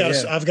to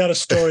say, I've got a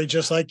story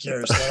just like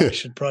yours that I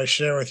should probably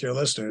share with your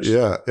listeners.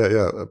 Yeah.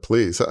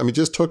 Please. I mean,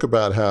 just talk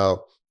about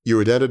how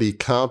your identity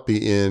can't be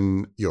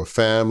in your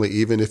family,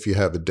 even if you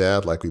have a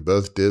dad like we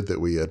both did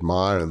that we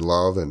admire and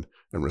love and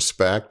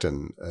respect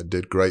and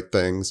did great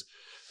things,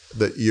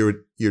 that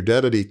your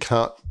identity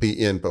can't be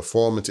in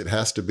performance. It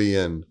has to be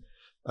in,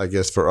 I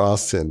guess, for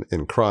us in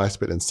Christ,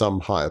 but in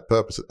some higher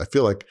purpose. I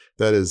feel like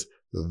that is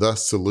the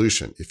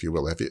solution, if you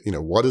will.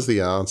 What is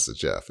the answer,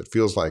 Jeff? It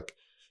feels like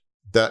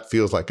that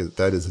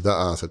is the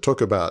answer.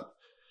 Talk about,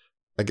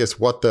 I guess,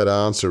 what that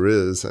answer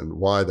is and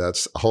why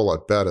that's a whole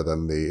lot better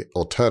than the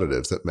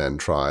alternatives that men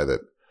try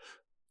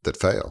that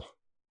fail.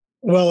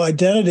 Well,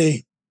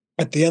 identity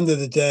at the end of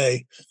the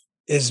day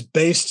is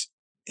based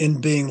in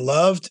being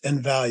loved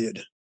and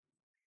valued.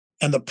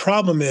 And the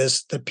problem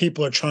is that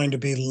people are trying to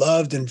be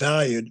loved and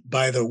valued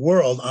by the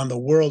world on the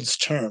world's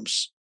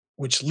terms,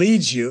 which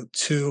leads you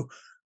to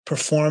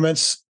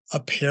performance,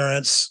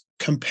 appearance,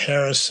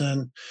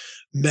 comparison,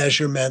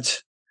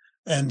 measurement,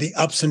 and the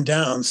ups and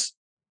downs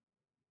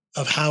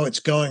of how it's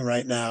going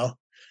right now,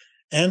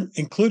 and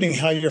including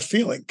how you're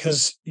feeling.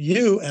 Because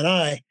you and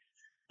I,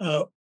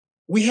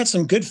 we had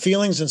some good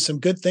feelings and some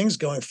good things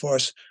going for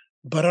us,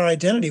 but our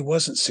identity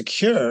wasn't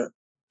secure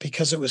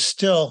because it was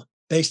still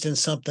based in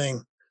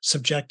something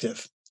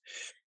subjective.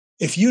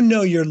 If you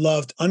know you're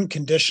loved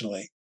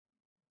unconditionally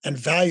and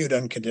valued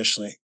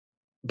unconditionally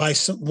by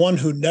one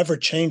who never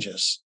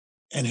changes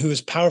and who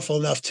is powerful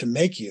enough to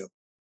make you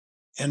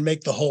and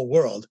make the whole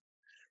world,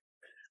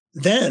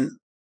 then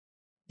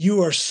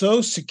you are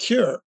so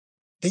secure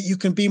that you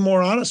can be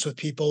more honest with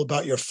people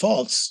about your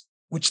faults,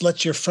 which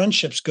lets your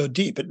friendships go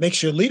deep. It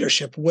makes your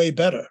leadership way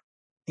better.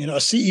 You know, a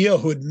CEO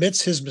who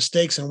admits his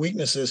mistakes and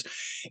weaknesses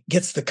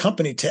gets the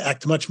company to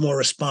act much more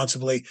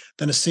responsibly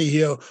than a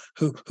CEO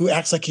who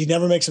acts like he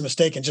never makes a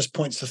mistake and just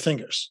points the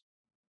fingers.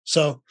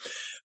 So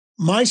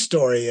my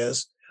story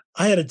is,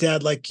 I had a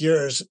dad like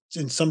yours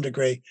in some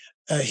degree.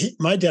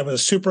 My dad was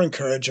a super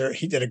encourager.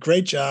 He did a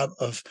great job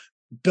of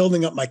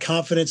building up my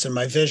confidence and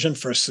my vision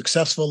for a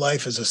successful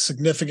life as a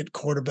significant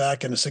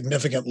quarterback and a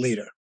significant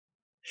leader.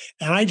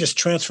 And I just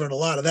transferred a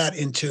lot of that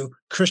into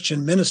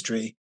Christian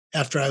ministry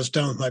after I was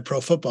done with my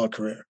pro football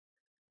career.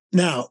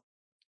 Now,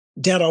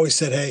 Dad always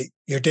said, hey,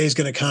 your day's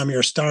going to come. You're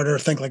a starter.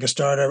 Think like a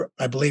starter.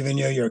 I believe in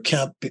you. You're a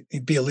Kemp.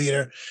 Be a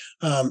leader.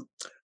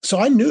 So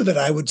I knew that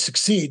I would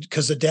succeed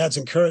because of Dad's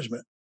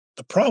encouragement.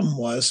 The problem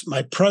was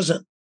my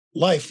present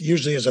life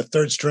usually is a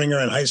third stringer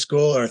in high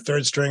school or a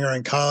third stringer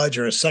in college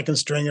or a second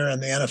stringer in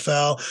the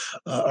NFL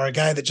or a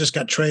guy that just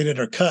got traded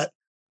or cut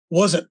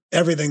wasn't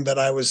everything that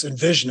I was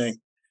envisioning.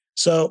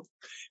 So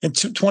in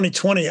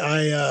 2020,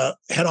 I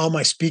had all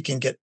my speaking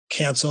get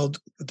canceled,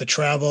 the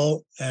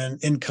travel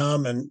and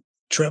income and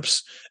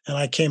trips. And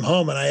I came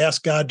home and I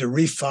asked God to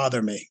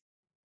refather me.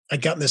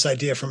 I'd gotten this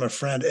idea from a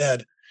friend,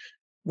 Ed,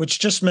 which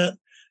just meant,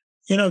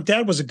 you know,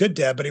 Dad was a good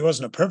dad, but he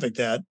wasn't a perfect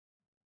dad.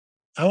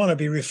 I want to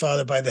be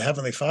refathered by the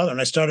Heavenly Father.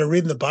 And I started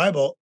reading the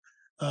Bible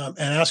and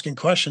asking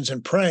questions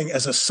and praying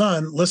as a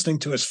son, listening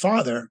to his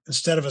father,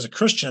 instead of as a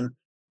Christian,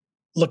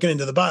 looking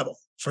into the Bible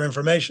for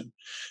information.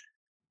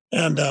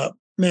 And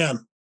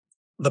man,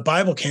 the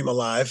Bible came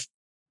alive.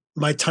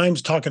 My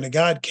times talking to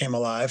God came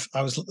alive.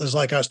 It was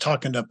like I was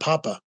talking to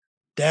Papa,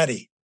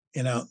 Daddy,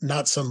 you know,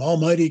 not some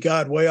almighty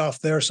God way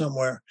off there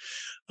somewhere.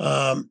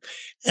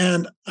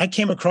 And I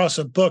came across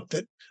a book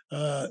that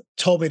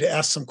told me to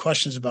ask some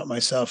questions about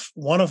myself.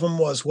 One of them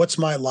was, what's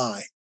my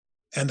lie?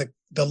 And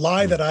the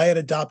lie that I had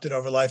adopted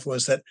over life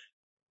was that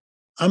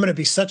I'm going to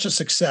be such a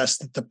success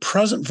that the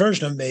present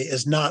version of me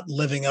is not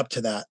living up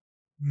to that.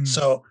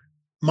 So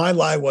my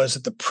lie was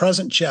that the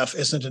present Jeff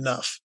isn't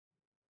enough.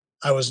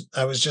 I was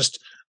just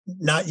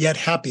not yet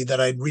happy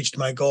that I'd reached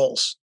my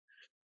goals.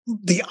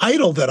 The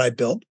idol that I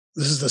built,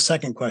 this is the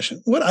second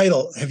question. What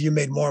idol have you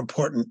made more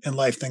important in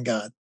life than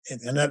God?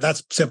 And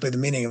that's simply the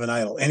meaning of an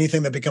idol.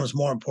 Anything that becomes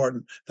more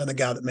important than the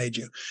God that made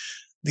you.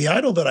 The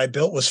idol that I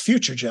built was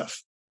future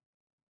Jeff.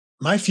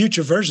 My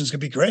future versions could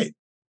be great.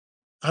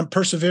 I'm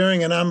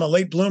persevering and I'm a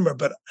late bloomer,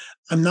 but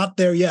I'm not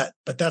there yet.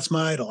 But that's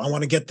my idol. I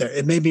want to get there.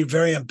 It made me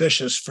very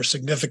ambitious for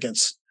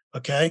significance.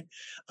 Okay.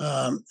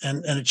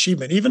 And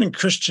achievement. Even in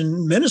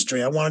Christian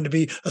ministry, I wanted to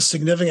be a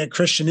significant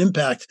Christian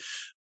impact.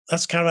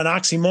 That's kind of an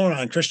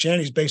oxymoron.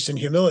 Christianity is based in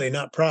humility,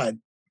 not pride.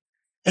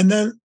 And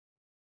then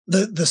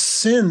the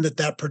sin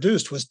that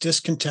produced was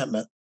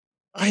discontentment.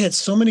 I had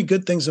so many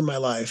good things in my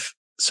life,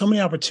 so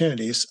many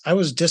opportunities. I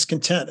was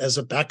discontent as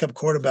a backup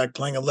quarterback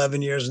playing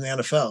 11 years in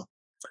the NFL.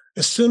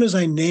 As soon as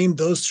I named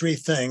those three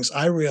things,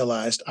 I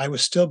realized I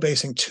was still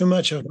basing too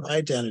much of my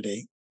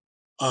identity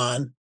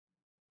on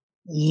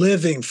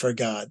living for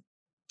God,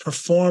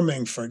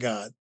 performing for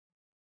God,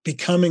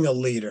 becoming a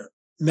leader,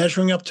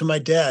 measuring up to my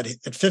dad.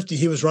 At 50,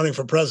 he was running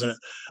for president.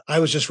 I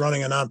was just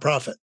running a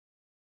nonprofit,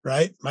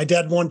 right? My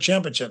dad won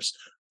championships.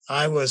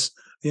 I was,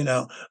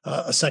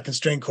 a second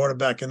string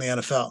quarterback in the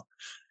NFL.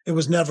 It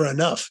was never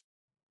enough.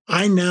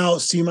 I now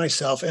see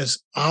myself as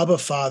Abba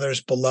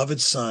Father's beloved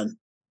son,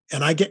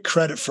 and I get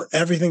credit for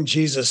everything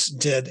Jesus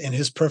did in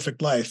his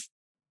perfect life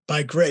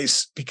by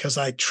grace because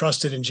I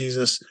trusted in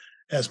Jesus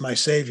as my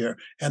Savior.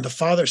 And the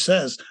Father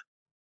says,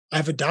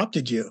 I've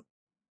adopted you.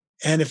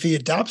 And if he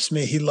adopts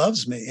me, he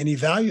loves me and he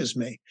values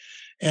me.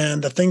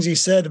 And the things he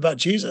said about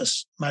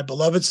Jesus, my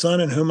beloved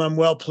son in whom I'm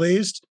well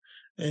pleased,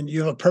 and you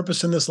have a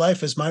purpose in this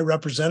life as my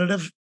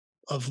representative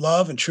of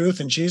love and truth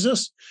in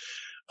Jesus,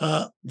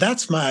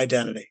 that's my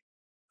identity.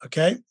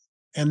 Okay.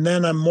 And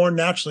then I'm more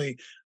naturally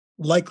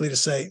likely to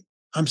say,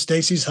 I'm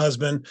Stacy's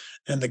husband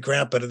and the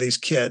grandpa to these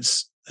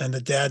kids and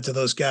the dad to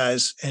those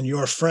guys and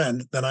your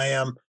friend than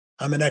I'm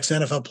an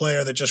ex-NFL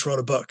player that just wrote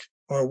a book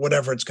or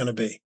whatever it's going to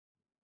be.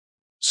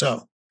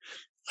 So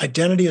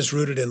identity is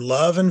rooted in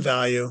love and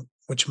value,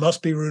 which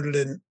must be rooted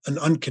in an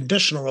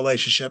unconditional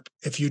relationship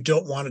if you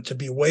don't want it to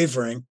be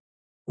wavering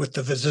with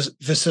the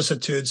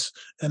vicissitudes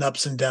and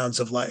ups and downs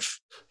of life.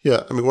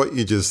 Yeah, I mean, what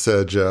you just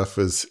said, Jeff,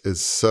 is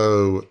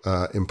so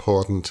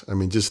important. I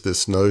mean, just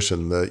this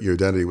notion that your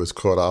identity was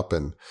caught up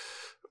in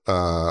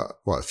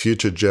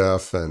future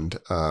Jeff and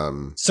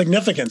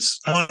significance.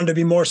 I wanted to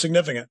be more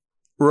significant.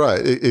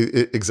 Right,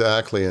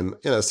 exactly. And,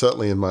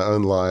 certainly in my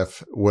own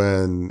life,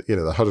 when,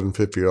 the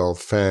 150-year-old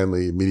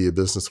family media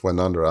business went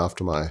under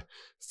after my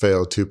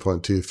failed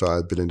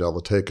 $2.25 billion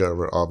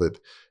takeover of it,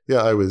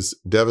 I was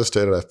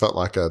devastated. I felt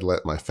like I'd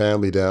let my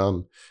family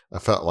down. I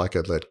felt like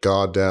I'd let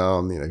God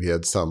down. He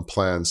had some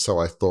plan, so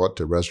I thought,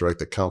 to resurrect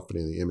the company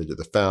in the image of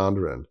the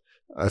founder, and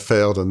I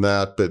failed in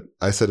that. But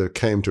I sort of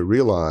came to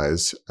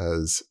realize,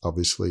 as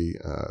obviously,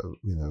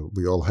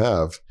 we all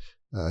have,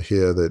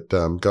 here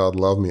that God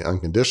loved me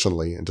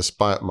unconditionally, and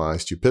despite my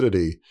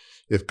stupidity,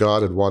 if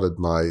God had wanted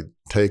my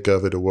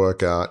takeover to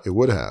work out, it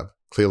would have.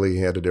 Clearly, he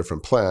had a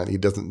different plan. He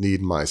doesn't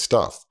need my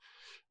stuff.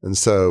 And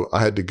so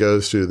I had to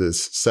go through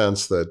this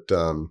sense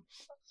that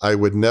I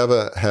would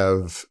never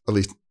have, at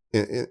least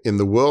in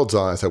the world's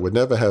eyes, I would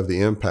never have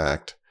the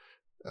impact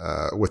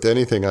with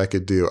anything I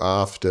could do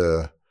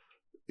after,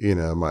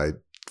 my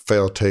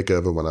failed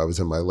takeover when I was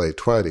in my late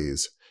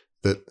 20s,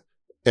 that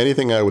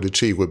anything I would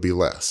achieve would be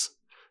less.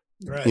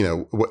 Right.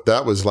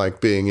 That was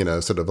like being,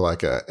 sort of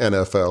like a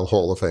NFL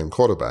Hall of Fame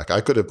quarterback.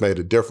 I could have made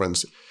a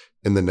difference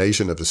in the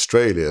nation of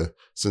Australia,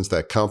 since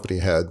that company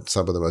had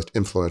some of the most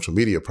influential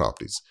media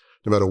properties.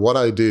 No matter what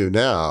I do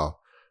now,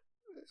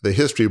 the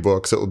history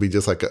books, it will be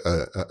just like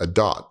a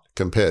dot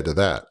compared to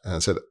that. And I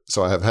said,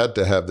 so I have had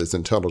to have this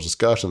internal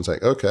discussion saying,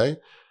 okay,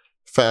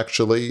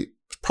 factually,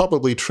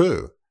 probably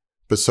true,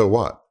 but so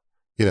what?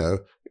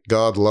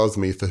 God loves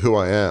me for who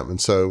I am. And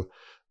so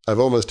I've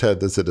almost had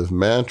this sort of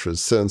mantra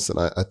since, and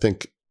I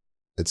think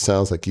it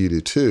sounds like you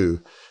do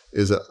too,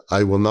 is that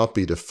I will not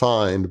be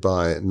defined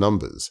by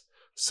numbers.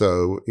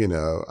 So,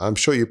 I'm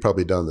sure you've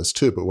probably done this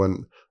too, but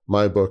when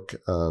my book,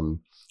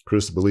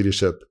 Crucible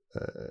Leadership,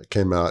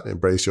 came out,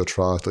 Embrace Your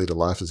Trials, Lead a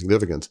Life of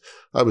Significance,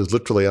 I was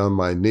literally on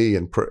my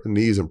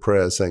knees in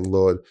prayer saying,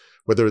 Lord,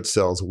 whether it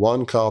sells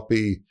one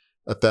copy,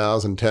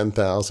 1,000,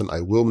 10,000,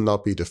 I will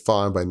not be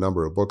defined by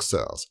number of book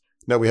sales.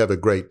 Now we have a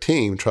great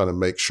team trying to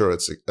make sure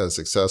it's as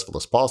successful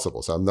as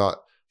possible. So I'm not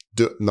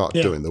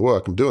doing the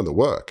work. I'm doing the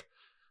work.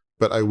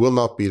 But I will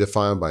not be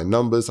defined by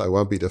numbers. I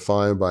won't be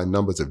defined by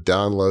numbers of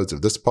downloads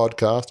of this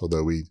podcast,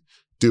 although we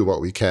do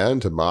what we can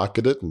to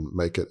market it and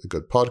make it a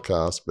good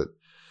podcast. But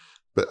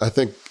I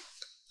think,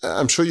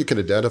 I'm sure you can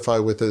identify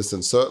with this,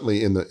 and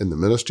certainly in the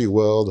ministry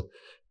world,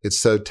 it's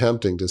so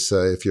tempting to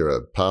say, if you're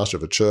a pastor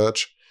of a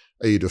church,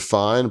 are you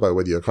defined by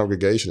whether your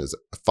congregation is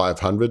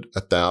 500,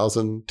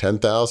 1,000,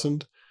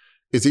 10,000?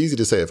 It's easy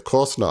to say, of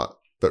course not.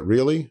 But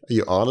really, are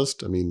you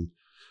honest? I mean,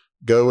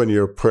 go in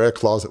your prayer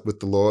closet with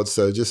the Lord.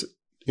 So just,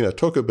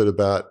 talk a bit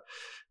about,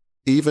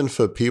 even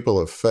for people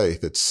of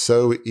faith, it's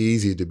so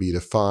easy to be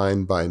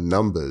defined by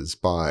numbers,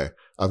 by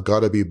I've got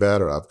to be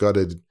better, I've got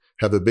to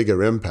have a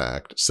bigger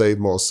impact, save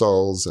more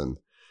souls. And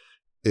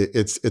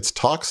it's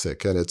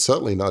toxic, and it's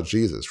certainly not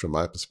Jesus from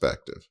my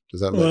perspective.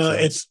 Does that make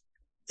sense?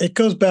 It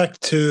goes back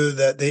to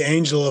the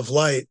angel of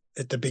light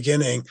at the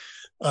beginning.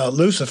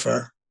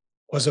 Lucifer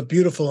was a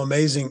beautiful,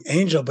 amazing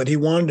angel, but he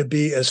wanted to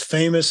be as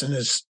famous and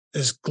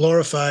as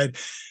glorified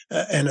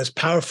and as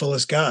powerful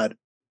as God.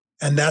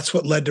 And that's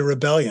what led to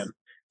rebellion.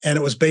 And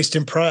it was based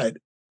in pride.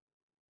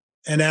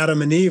 And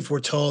Adam and Eve were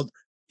told,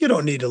 you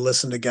don't need to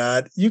listen to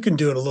God. You can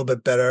do it a little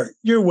bit better.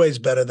 Your way's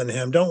better than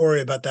him. Don't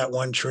worry about that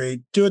one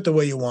tree. Do it the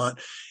way you want.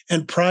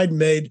 And pride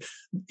made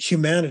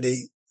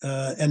humanity,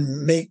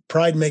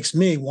 pride makes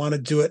me want to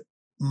do it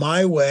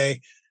my way,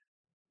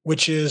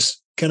 which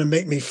is going to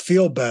make me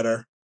feel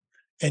better.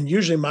 And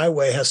usually my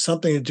way has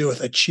something to do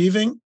with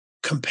achieving,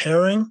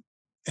 comparing,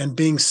 and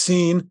being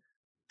seen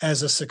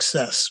as a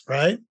success,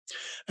 right?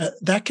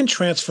 That can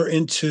transfer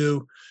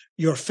into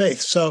your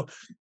faith. So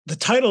the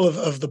title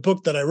of the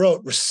book that I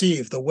wrote,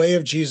 Receive, The Way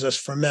of Jesus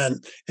for Men,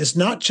 is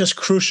not just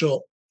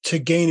crucial to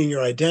gaining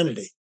your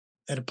identity.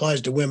 It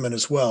applies to women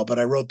as well, but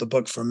I wrote the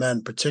book for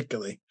men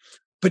particularly.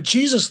 But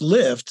Jesus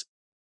lived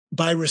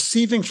by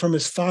receiving from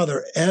his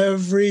Father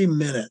every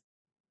minute,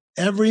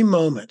 every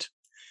moment.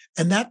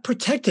 And that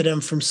protected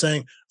him from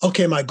saying,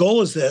 okay, my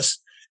goal is this,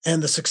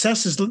 and the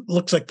success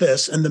looks like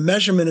this, and the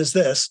measurement is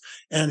this,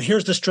 and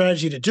here's the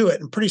strategy to do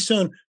it. And pretty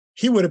soon,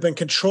 he would have been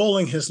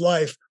controlling his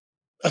life,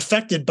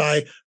 affected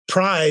by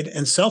pride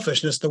and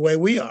selfishness the way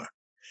we are.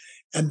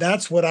 And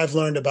that's what I've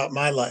learned about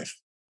my life.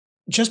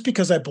 Just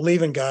because I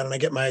believe in God and I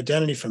get my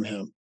identity from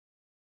him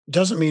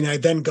doesn't mean I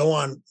then go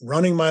on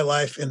running my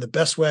life in the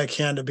best way I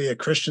can to be a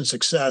Christian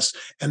success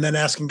and then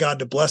asking God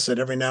to bless it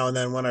every now and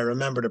then when I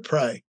remember to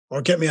pray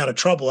or get me out of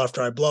trouble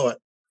after I blow it.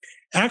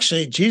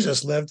 Actually,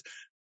 Jesus lived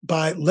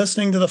by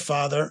listening to the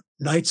Father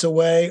nights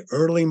away,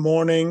 early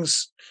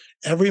mornings.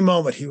 Every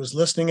moment he was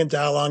listening and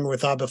dialoguing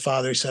with Abba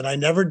Father. He said, I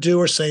never do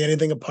or say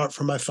anything apart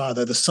from my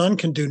Father. The Son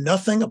can do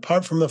nothing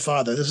apart from the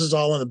Father. This is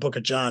all in the book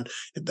of John,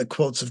 the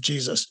quotes of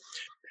Jesus.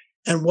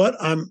 And what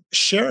I'm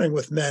sharing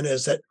with men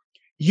is that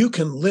you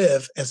can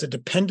live as a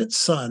dependent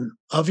son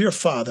of your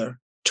Father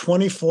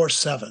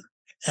 24/7.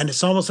 And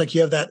it's almost like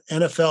you have that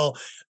NFL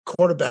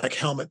quarterback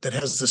helmet that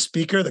has the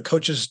speaker, the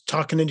coach is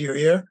talking into your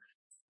ear.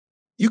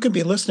 You can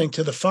be listening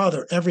to the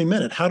Father every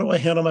minute. How do I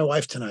handle my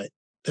wife tonight?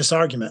 This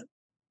argument.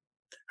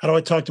 How do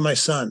I talk to my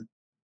son?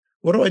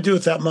 What do I do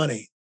with that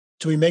money?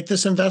 Do we make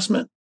this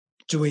investment?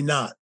 Do we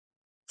not?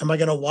 Am I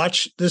going to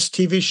watch this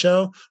TV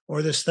show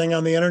or this thing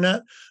on the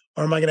internet?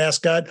 Or am I going to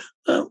ask God,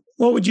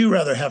 what would you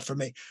rather have for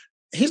me?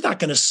 He's not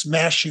going to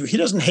smash you. He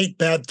doesn't hate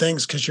bad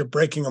things because you're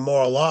breaking a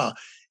moral law.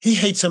 He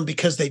hates them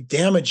because they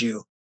damage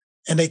you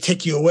and they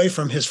take you away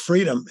from his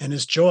freedom and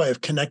his joy of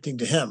connecting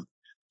to him.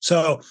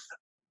 So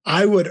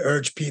I would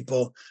urge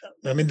people,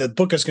 I mean, the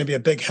book is going to be a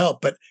big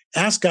help, but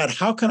ask God,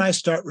 how can I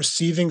start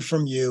receiving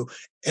from you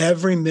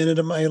every minute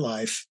of my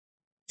life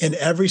in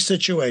every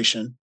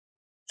situation?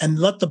 And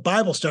let the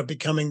Bible start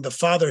becoming the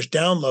Father's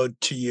download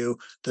to you,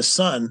 the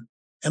Son,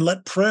 and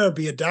let prayer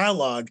be a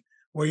dialogue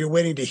where you're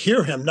waiting to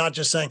hear him, not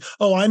just saying,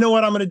 oh, I know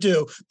what I'm going to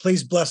do.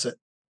 Please bless it,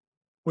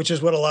 which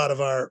is what a lot of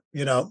our,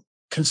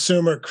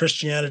 consumer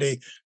Christianity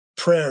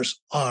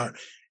prayers are.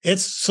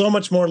 It's so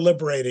much more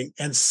liberating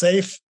and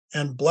safe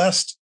and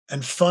blessed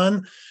and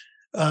fun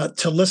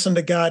to listen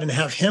to God and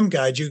have him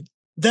guide you.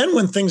 Then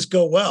when things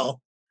go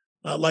well,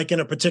 like in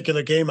a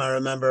particular game, I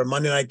remember a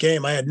Monday night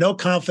game, I had no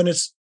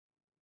confidence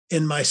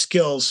in my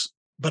skills,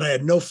 but I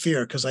had no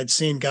fear because I'd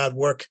seen God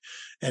work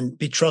and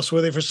be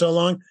trustworthy for so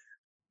long.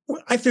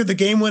 I threw the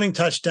game-winning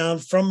touchdown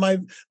from my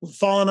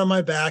falling on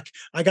my back.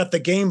 I got the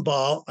game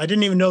ball. I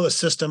didn't even know the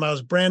system. I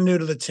was brand new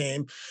to the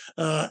team.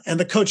 And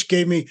the coach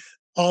gave me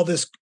all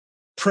this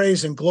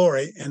praise and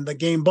glory and the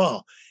game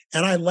ball.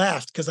 And I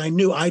laughed because I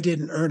knew I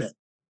didn't earn it.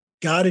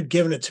 God had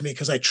given it to me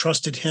because I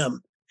trusted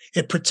him.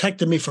 It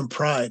protected me from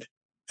pride.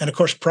 And of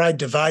course, pride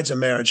divides a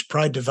marriage.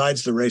 Pride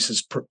divides the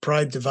races.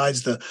 Pride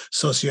divides the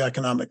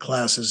socioeconomic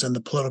classes and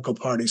the political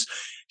parties.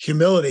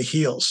 Humility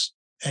heals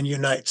and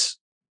unites.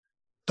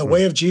 The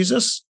way of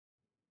Jesus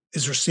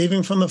is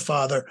receiving from the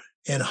Father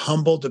in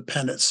humble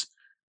dependence.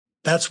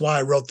 That's why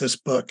I wrote this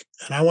book.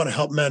 And I want to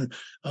help men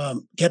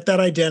get that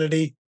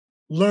identity,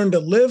 learn to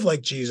live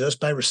like Jesus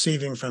by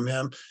receiving from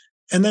him,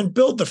 and then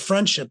build the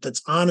friendship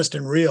that's honest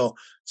and real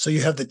so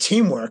you have the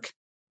teamwork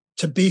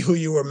to be who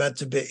you were meant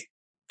to be.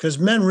 Because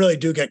men really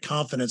do get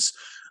confidence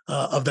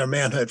of their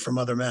manhood from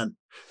other men.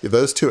 Yeah,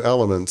 those two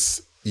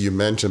elements, you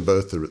mentioned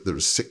both the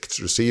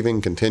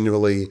receiving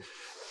continually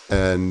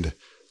and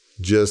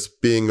just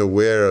being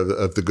aware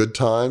of the good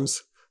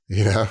times,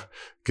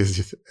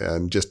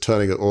 and just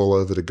turning it all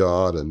over to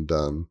God. And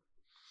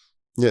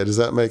does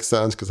that make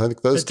sense? Because I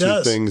think those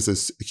two things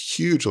is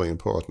hugely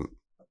important.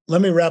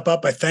 Let me wrap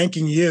up by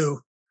thanking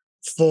you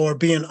for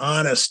being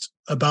honest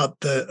about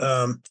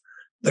the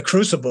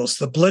crucibles,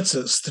 the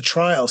blitzes, the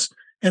trials.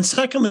 And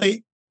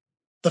secondly,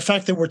 the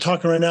fact that we're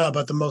talking right now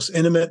about the most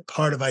intimate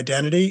part of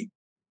identity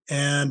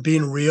and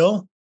being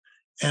real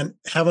and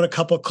having a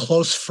couple of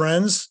close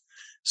friends.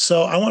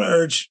 So I want to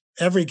urge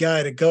every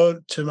guy to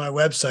go to my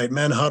website,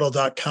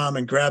 menhuddle.com,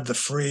 and grab the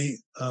free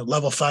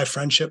Level 5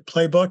 Friendship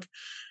Playbook.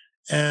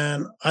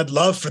 And I'd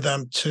love for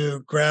them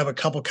to grab a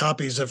couple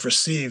copies of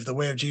Receive, The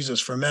Way of Jesus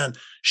for Men.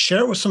 Share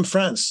it with some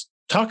friends.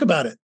 Talk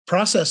about it.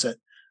 Process it.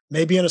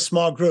 Maybe in a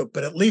small group,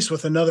 but at least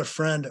with another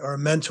friend or a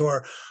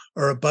mentor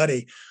or a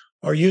buddy.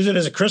 Or use it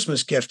as a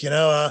Christmas gift,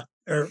 or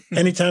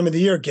any time of the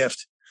year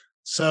gift.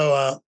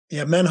 So,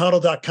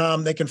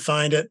 menhuddle.com, they can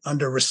find it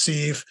under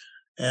Receive.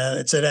 And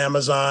it's at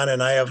Amazon.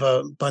 And I have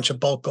a bunch of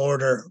bulk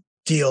order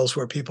deals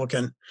where people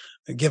can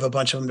give a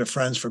bunch of them to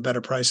friends for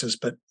better prices.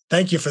 But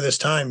thank you for this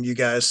time, you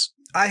guys.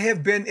 I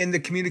have been in the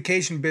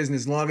communication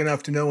business long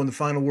enough to know when the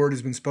final word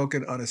has been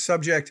spoken on a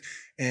subject,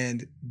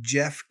 and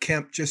Jeff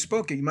Kemp just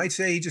spoke it. You might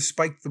say he just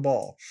spiked the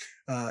ball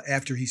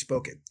after he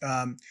spoke it.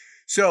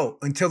 So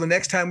until the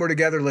next time we're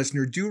together,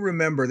 listener, do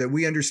remember that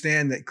we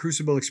understand that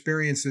crucible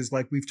experiences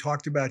like we've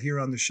talked about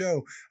here on the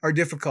show are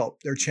difficult.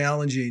 They're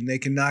challenging. They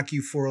can knock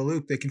you for a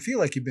loop. They can feel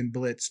like you've been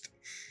blitzed.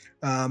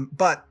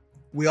 But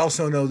we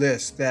also know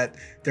this, that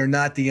they're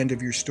not the end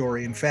of your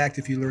story. In fact,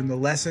 if you learn the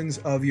lessons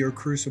of your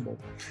crucible,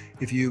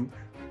 if you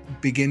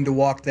begin to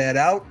walk that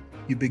out,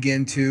 you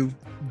begin to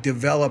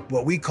develop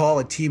what we call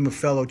a team of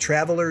fellow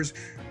travelers.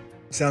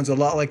 Sounds a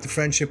lot like the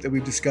friendship that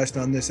we've discussed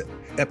on this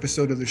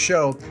episode of the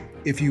show.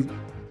 If you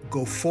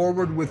go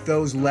forward with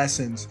those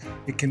lessons,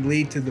 it can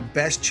lead to the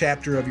best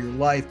chapter of your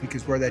life,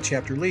 because where that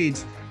chapter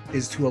leads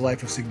is to a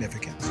life of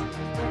significance.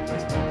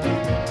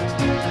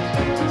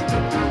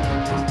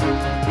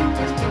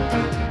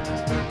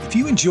 If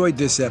you enjoyed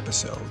this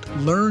episode,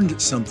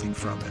 learned something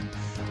from it,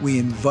 we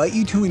invite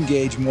you to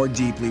engage more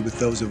deeply with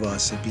those of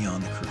us at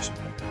Beyond the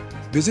Crucible.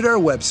 Visit our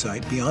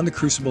website,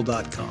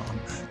 beyondthecrucible.com,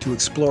 to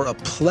explore a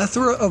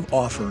plethora of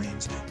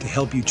offerings to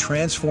help you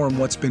transform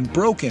what's been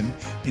broken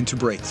into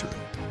breakthrough.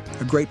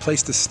 A great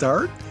place to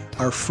start?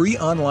 Our free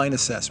online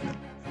assessment,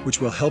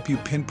 which will help you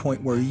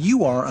pinpoint where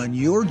you are on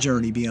your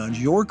journey beyond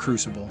your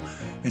crucible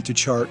and to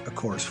chart a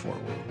course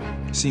forward.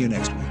 See you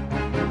next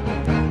week.